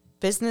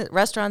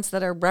restaurants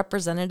that are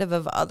representative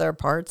of other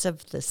parts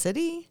of the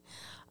city.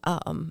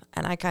 And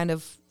I kind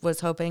of was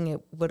hoping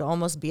it would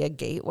almost be a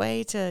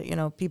gateway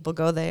to, people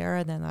go there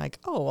and then like,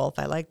 oh, well, if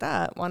I like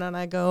that, why don't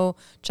I go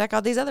check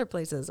out these other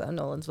places on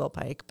Nolensville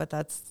Pike? But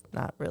that's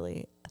not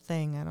really a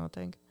thing, I don't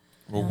think.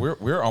 Well,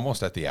 we're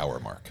almost at the hour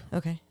mark.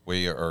 Okay.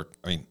 We are,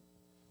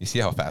 you see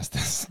how fast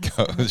this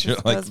goes. You're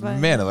like, goes by.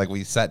 man, like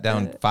we sat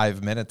down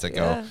 5 minutes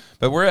ago, Yeah.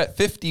 but we're at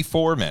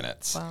 54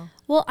 minutes. Wow.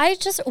 Well,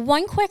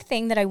 one quick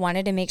thing that I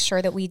wanted to make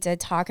sure that we did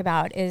talk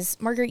about is,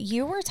 Margaret,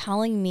 you were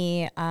telling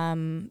me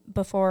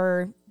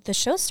before the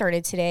show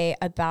started today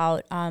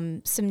about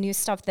some new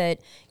stuff that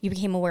you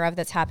became aware of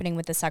that's happening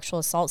with the sexual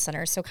assault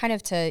center. So kind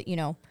of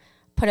to,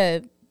 put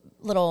a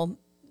little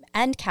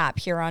end cap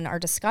here on our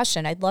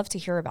discussion, I'd love to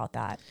hear about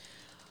that.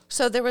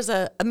 So there was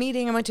a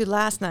meeting I went to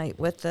last night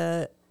with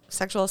the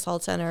Sexual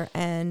Assault Center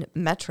and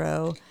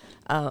Metro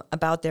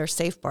about their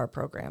Safe Bar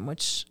program,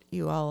 which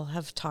you all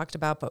have talked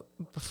about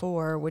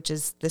before, which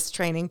is this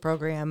training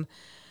program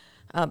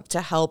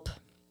to help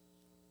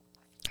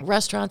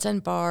restaurants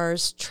and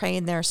bars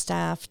train their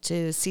staff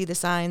to see the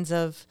signs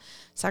of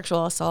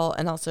sexual assault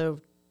and also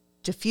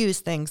diffuse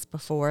things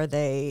before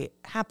they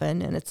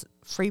happen. And it's a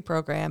free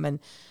program. And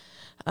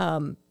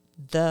I'm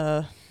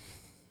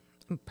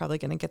probably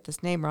going to get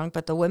this name wrong,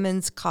 but the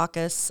Women's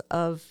Caucus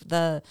of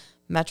the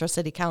Metro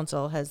City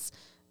Council has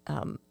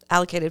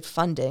allocated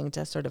funding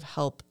to sort of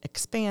help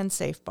expand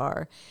Safe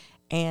Bar.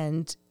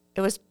 And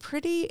it was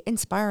pretty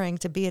inspiring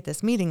to be at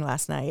this meeting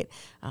last night.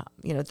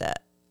 The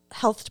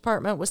health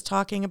department was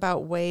talking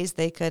about ways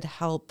they could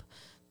help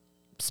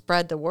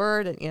spread the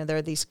word. And, there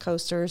are these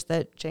coasters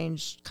that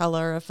change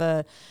color if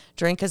a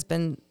drink has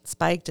been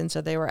spiked. And so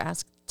they were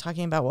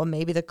talking about, well,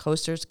 maybe the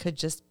coasters could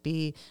just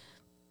be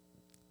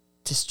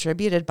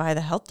distributed by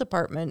the health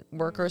department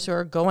workers who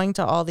are going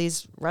to all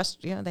these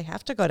they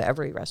have to go to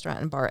every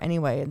restaurant and bar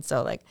anyway. And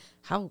so like,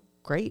 how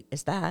great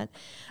is that?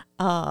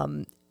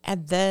 And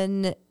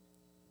then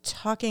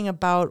talking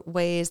about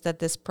ways that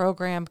this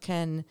program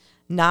can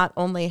not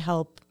only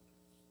help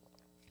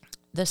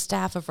the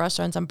staff of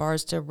restaurants and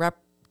bars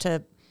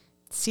to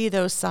see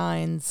those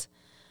signs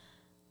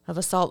of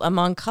assault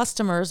among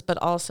customers, but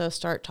also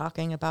start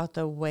talking about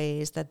the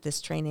ways that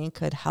this training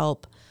could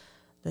help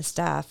the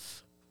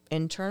staff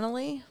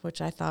internally,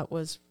 which I thought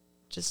was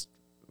just,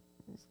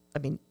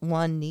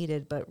 one,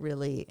 needed, but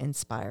really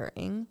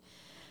inspiring.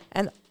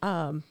 And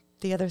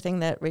the other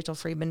thing that Rachel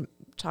Friedman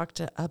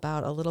talked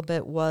about a little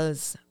bit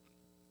was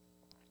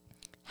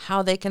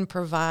how they can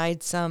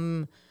provide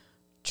some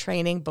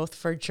training both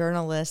for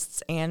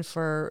journalists and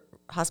for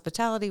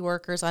hospitality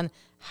workers on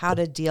how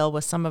to deal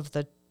with some of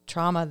the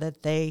trauma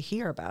that they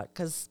hear about.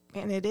 Because,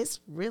 it is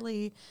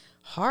really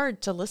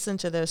hard to listen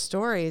to those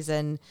stories,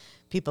 and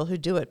people who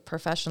do it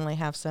professionally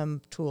have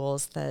some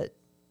tools that,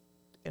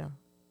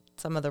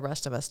 some of the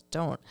rest of us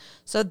don't.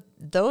 So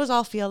those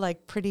all feel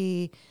like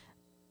pretty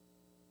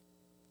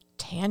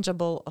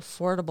tangible,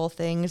 affordable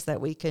things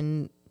that we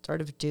can sort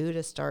of do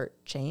to start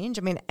change.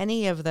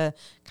 Any of the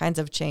kinds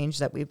of change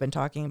that we've been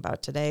talking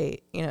about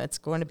today, it's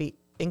going to be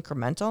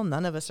incremental.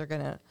 None of us are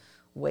going to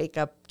wake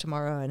up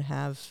tomorrow and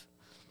have,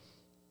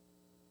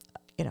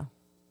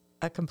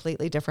 a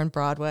completely different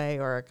Broadway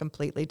or a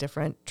completely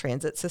different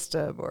transit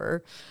system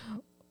or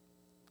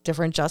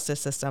different justice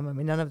system.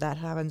 None of that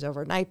happens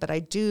overnight, but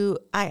I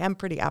am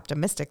pretty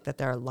optimistic that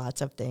there are lots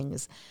of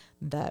things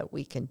that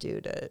we can do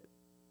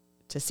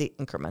to see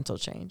incremental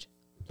change.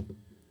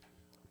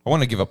 I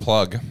want to give a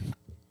plug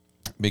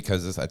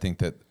because I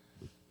think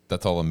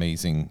that's all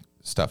amazing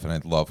stuff, and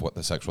I love what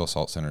the Sexual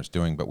Assault Center is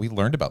doing. But we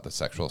learned about the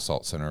Sexual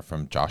Assault Center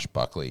from Josh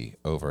Buckley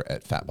over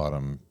at Fat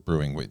Bottom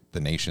Brewing, with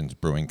the nation's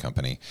brewing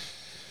company.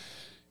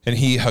 And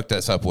he hooked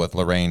us up with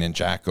Lorraine and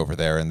Jack over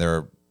there, and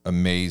they're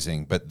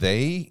amazing. But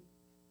they,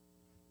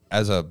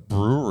 as a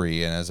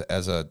brewery and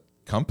as a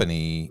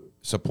company,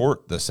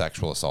 support the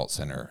Sexual Assault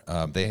Center.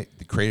 They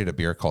created a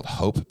beer called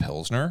Hope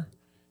Pilsner.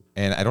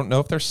 And I don't know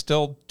if they're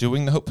still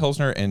doing the Hope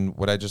Pilsner. And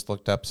what I just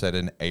looked up said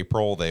in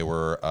April, they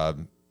were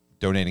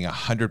donating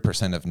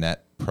 100% of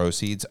net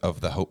proceeds of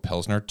the Hope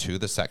Pilsner to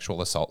the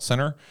Sexual Assault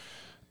Center.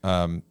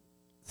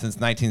 Since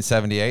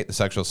 1978, the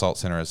Sexual Assault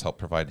Center has helped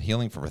provide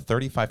healing for over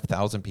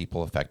 35,000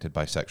 people affected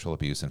by sexual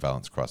abuse and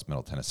violence across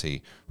Middle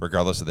Tennessee,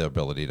 regardless of their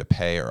ability to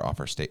pay or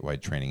offer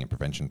statewide training and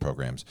prevention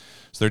programs.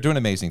 So they're doing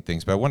amazing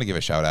things, but I want to give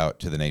a shout out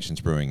to the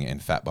Nation's Brewing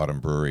and Fat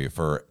Bottom Brewery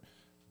for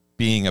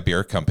being a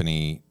beer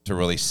company to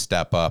really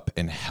step up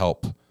and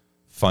help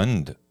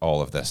fund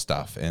all of this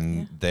stuff.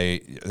 And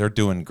they're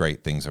doing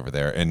great things over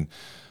there, and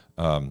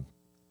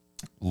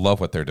love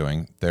what they're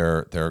doing.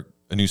 They're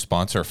a new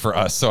sponsor for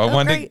us. So I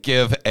wanted to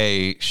give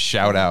a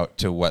shout out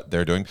to what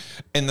they're doing.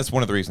 And that's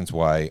one of the reasons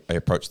why I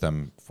approached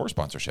them for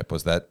sponsorship,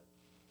 was that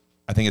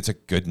I think it's a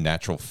good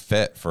natural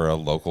fit for a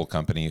local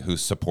company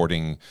who's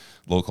supporting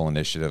local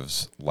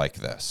initiatives like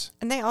this.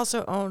 And they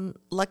also own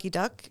Lucky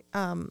Duck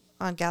on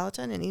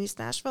Gallatin in East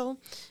Nashville,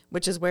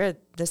 which is where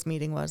this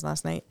meeting was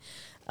last night.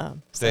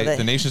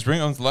 The Nation's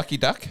Brewing owns Lucky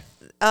Duck?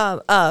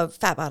 Fat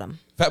Bottom.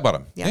 Fat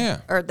Bottom,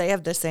 yeah. Or they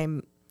have the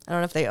same I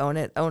don't know if they own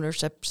it,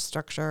 ownership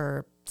structure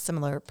or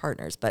similar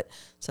partners, but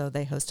so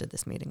they hosted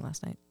this meeting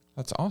last night.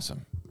 That's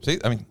awesome. See,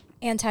 I mean,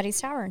 And Teddy's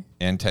Tavern.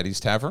 and Teddy's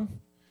Tavern,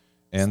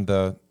 and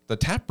the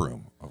tap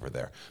room over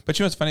there. But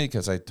you know, it's funny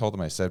because I told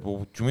him, I said,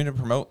 well, do you want me to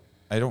promote?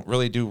 I don't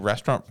really do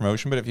restaurant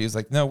promotion, but if he's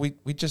like, no, we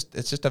just,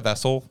 it's just a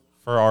vessel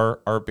for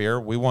our beer.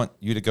 We want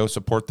you to go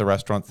support the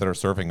restaurants that are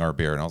serving our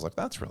beer. And I was like,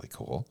 that's really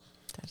cool.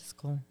 That is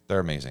cool. They're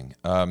amazing.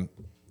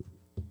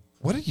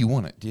 What did you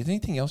want to, do you have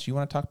anything else you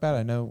want to talk about?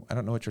 I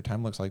don't know what your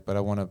time looks like, but I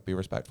want to be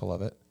respectful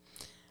of it.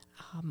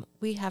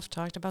 We have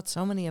talked about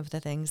so many of the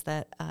things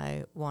that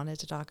I wanted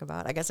to talk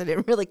about. I guess I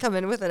didn't really come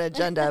in with an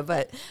agenda,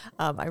 but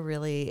I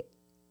really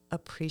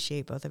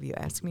appreciate both of you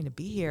asking me to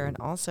be here, and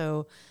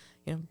also,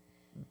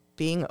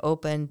 being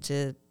open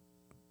to.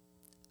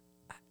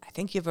 I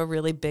think you have a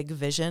really big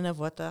vision of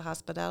what the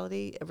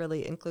hospitality, a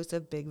really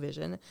inclusive, big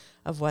vision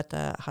of what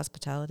the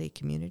hospitality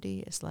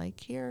community is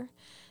like here,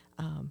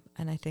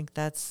 and I think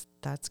that's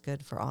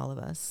good for all of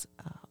us.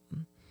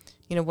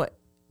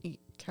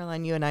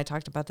 Caroline, you and I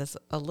talked about this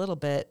a little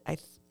bit.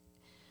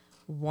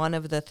 One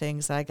of the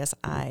things that I guess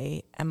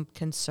I am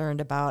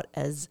concerned about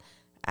as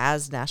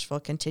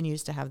Nashville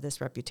continues to have this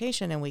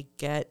reputation and we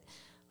get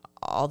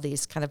all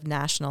these kind of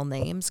national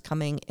names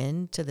coming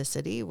into the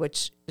city,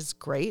 which is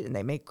great, and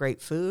they make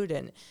great food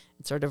and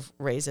it sort of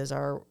raises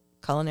our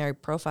culinary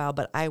profile.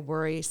 But I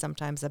worry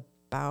sometimes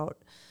about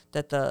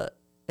that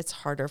it's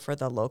harder for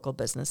the local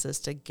businesses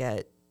to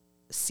get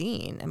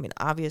seen. I mean,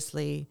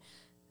 obviously,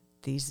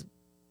 these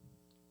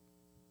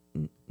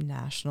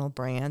national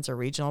brands or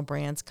regional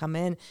brands come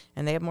in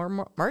and they have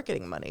more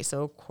marketing money,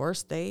 so of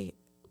course they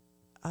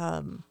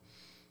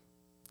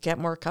get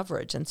more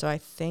coverage. And so I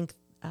think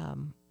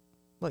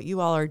what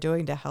you all are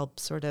doing to help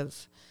sort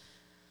of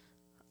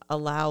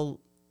allow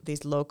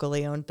these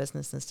locally owned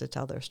businesses to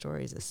tell their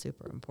stories is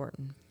super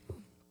important.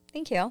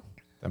 Thank you.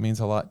 That means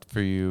a lot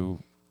for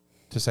you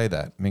to say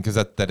that. I mean, because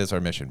that is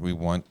our mission. We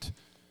want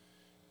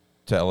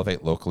to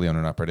elevate locally owned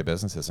and operated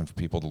businesses and for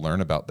people to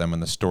learn about them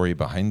and the story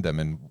behind them,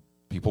 and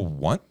people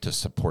want to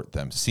support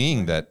them,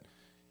 seeing that,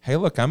 hey,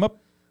 look, I'm a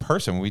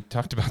person. We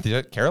talked about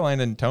Caroline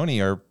and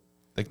Tony are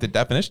like the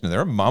definition.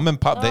 They're mom and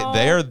pop.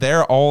 They're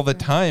there all the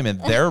time,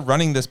 and they're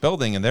running this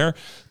building, and they're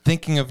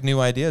thinking of new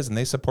ideas, and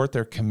they support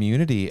their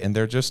community, and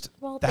they're just,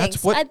 that's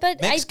thanks. what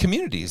makes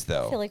communities,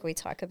 though. I feel like we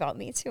talk about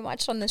me too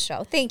much on the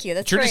show. Thank you.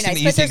 That's You're very just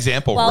nice. an easy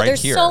example right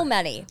there's here.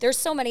 There's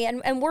so many,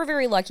 and we're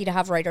very lucky to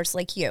have writers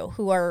like you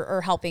who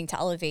are helping to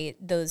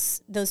elevate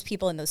those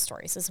people and those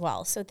stories as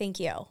well. So thank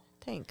you.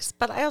 Thanks.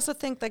 But I also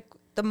think that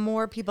the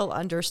more people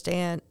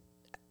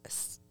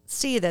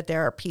see that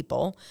there are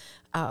people,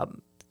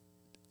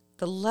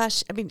 the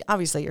less, I mean,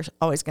 obviously you're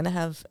always going to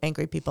have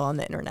angry people on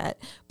the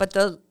internet, but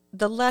the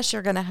less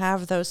you're going to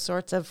have those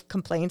sorts of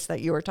complaints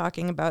that you were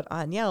talking about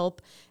on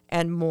Yelp,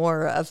 and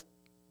more of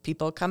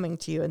people coming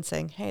to you and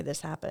saying, hey,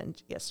 this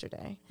happened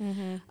yesterday.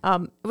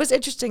 Mm-hmm. It was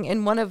interesting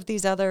in one of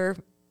these other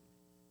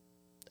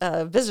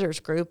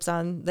visitors groups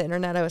on the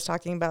internet. I was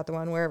talking about the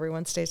one where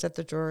everyone stays at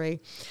the Drury.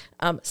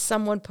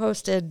 Someone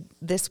posted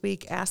this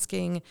week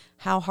asking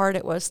how hard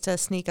it was to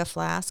sneak a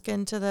flask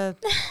into the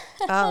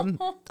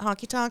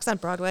honky tonks on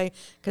Broadway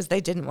because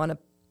they didn't want to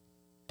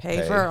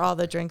pay for all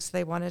the drinks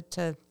they wanted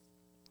to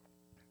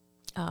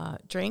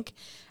drink.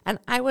 And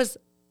I was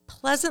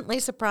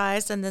pleasantly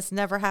surprised, and this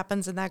never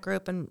happens in that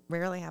group and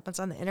rarely happens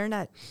on the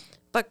internet,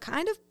 but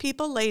kind of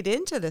people laid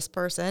into this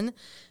person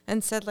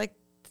and said, like,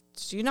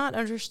 do you not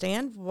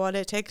understand what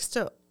it takes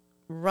to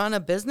run a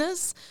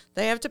business?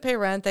 They have to pay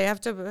rent. They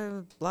have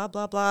to blah,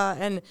 blah, blah.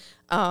 And,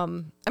 I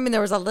mean, there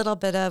was a little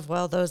bit of,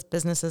 well, those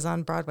businesses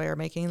on Broadway are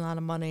making a lot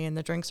of money and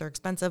the drinks are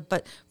expensive.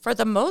 But for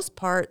the most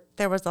part,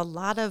 there was a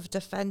lot of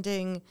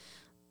defending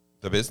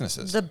the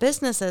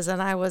businesses.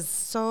 And I was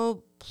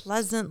so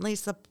pleasantly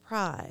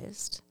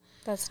surprised.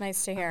 That's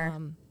nice to hear.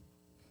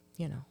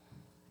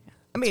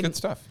 I mean, good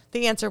stuff.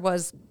 The answer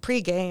was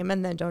pregame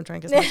and then don't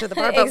drink as much at the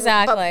bar.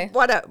 Exactly.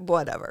 But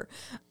whatever.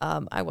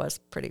 I was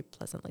pretty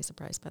pleasantly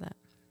surprised by that.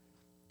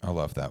 I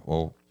love that.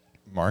 Well,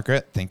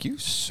 Margaret, thank you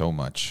so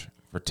much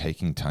for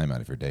taking time out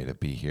of your day to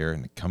be here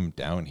and come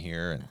down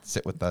here and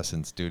sit with us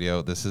in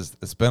studio.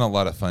 It's been a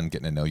lot of fun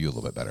getting to know you a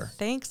little bit better.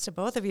 Thanks to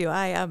both of you.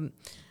 I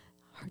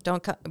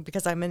don't come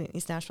because I'm in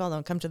East Nashville. I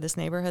don't come to this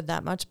neighborhood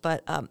that much,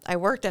 but I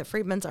worked at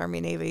Freedman's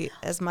Army Navy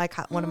as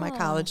one of my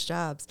college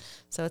jobs,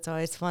 so it's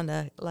always fun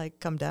to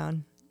come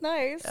down.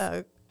 Nice.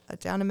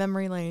 Down a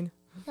memory lane.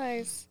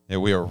 Nice. Yeah,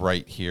 we are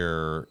right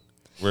here.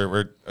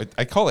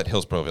 I call it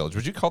Hillsborough Village.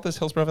 Would you call this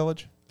Hillsborough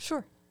Village?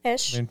 Sure.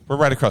 Ish. I mean, we're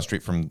right across the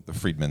street from the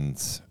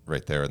Freedman's,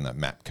 right there in the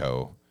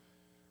Mapco.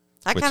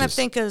 I kind of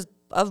think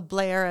of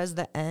Blair as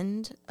the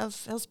end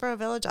of Hillsborough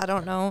Village. I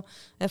don't know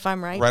if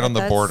I'm right. Right on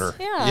the border.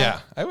 Yeah.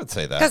 I would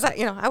say that. Because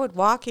I would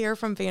walk here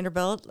from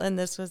Vanderbilt, and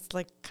this was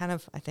like kind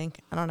of, I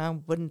don't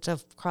know, wouldn't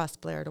have crossed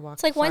Blair to walk.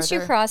 It's like farther. once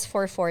you cross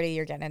 440,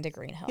 you're getting into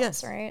Green Hills,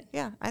 Yes. right?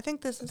 Yeah, I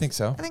think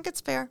so. I think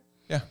it's fair.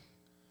 Yeah.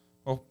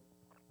 Well,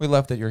 we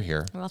love that you're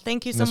here. Well,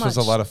 thank you so This much. was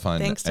a lot of fun.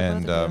 Thanks to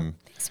and both of you.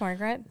 Thanks,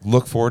 Margaret.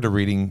 look forward to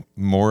reading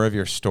more of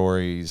your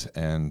stories.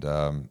 And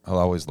I'll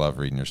always love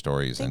reading your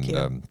stories. Thank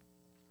and you.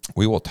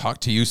 We will talk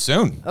to you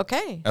soon.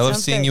 Okay. I love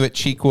sounds seeing good. you at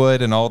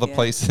Cheekwood and all the Yeah.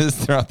 places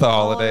throughout the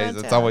All holidays. around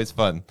It's town. always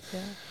fun. Yeah.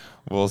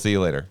 We'll see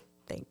you later.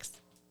 Thanks.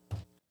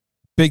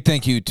 Big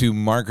thank you to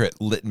Margaret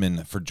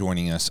Littman for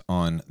joining us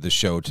on the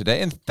show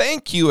today. And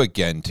thank you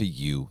again to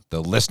you,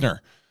 the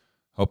listener.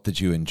 Hope that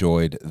you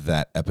enjoyed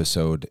that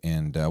episode.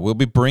 And we'll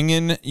be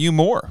bringing you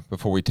more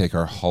before we take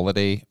our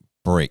holiday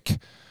break.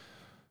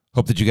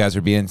 Hope that you guys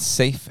are being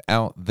safe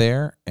out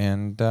there.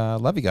 And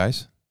love you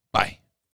guys. Bye.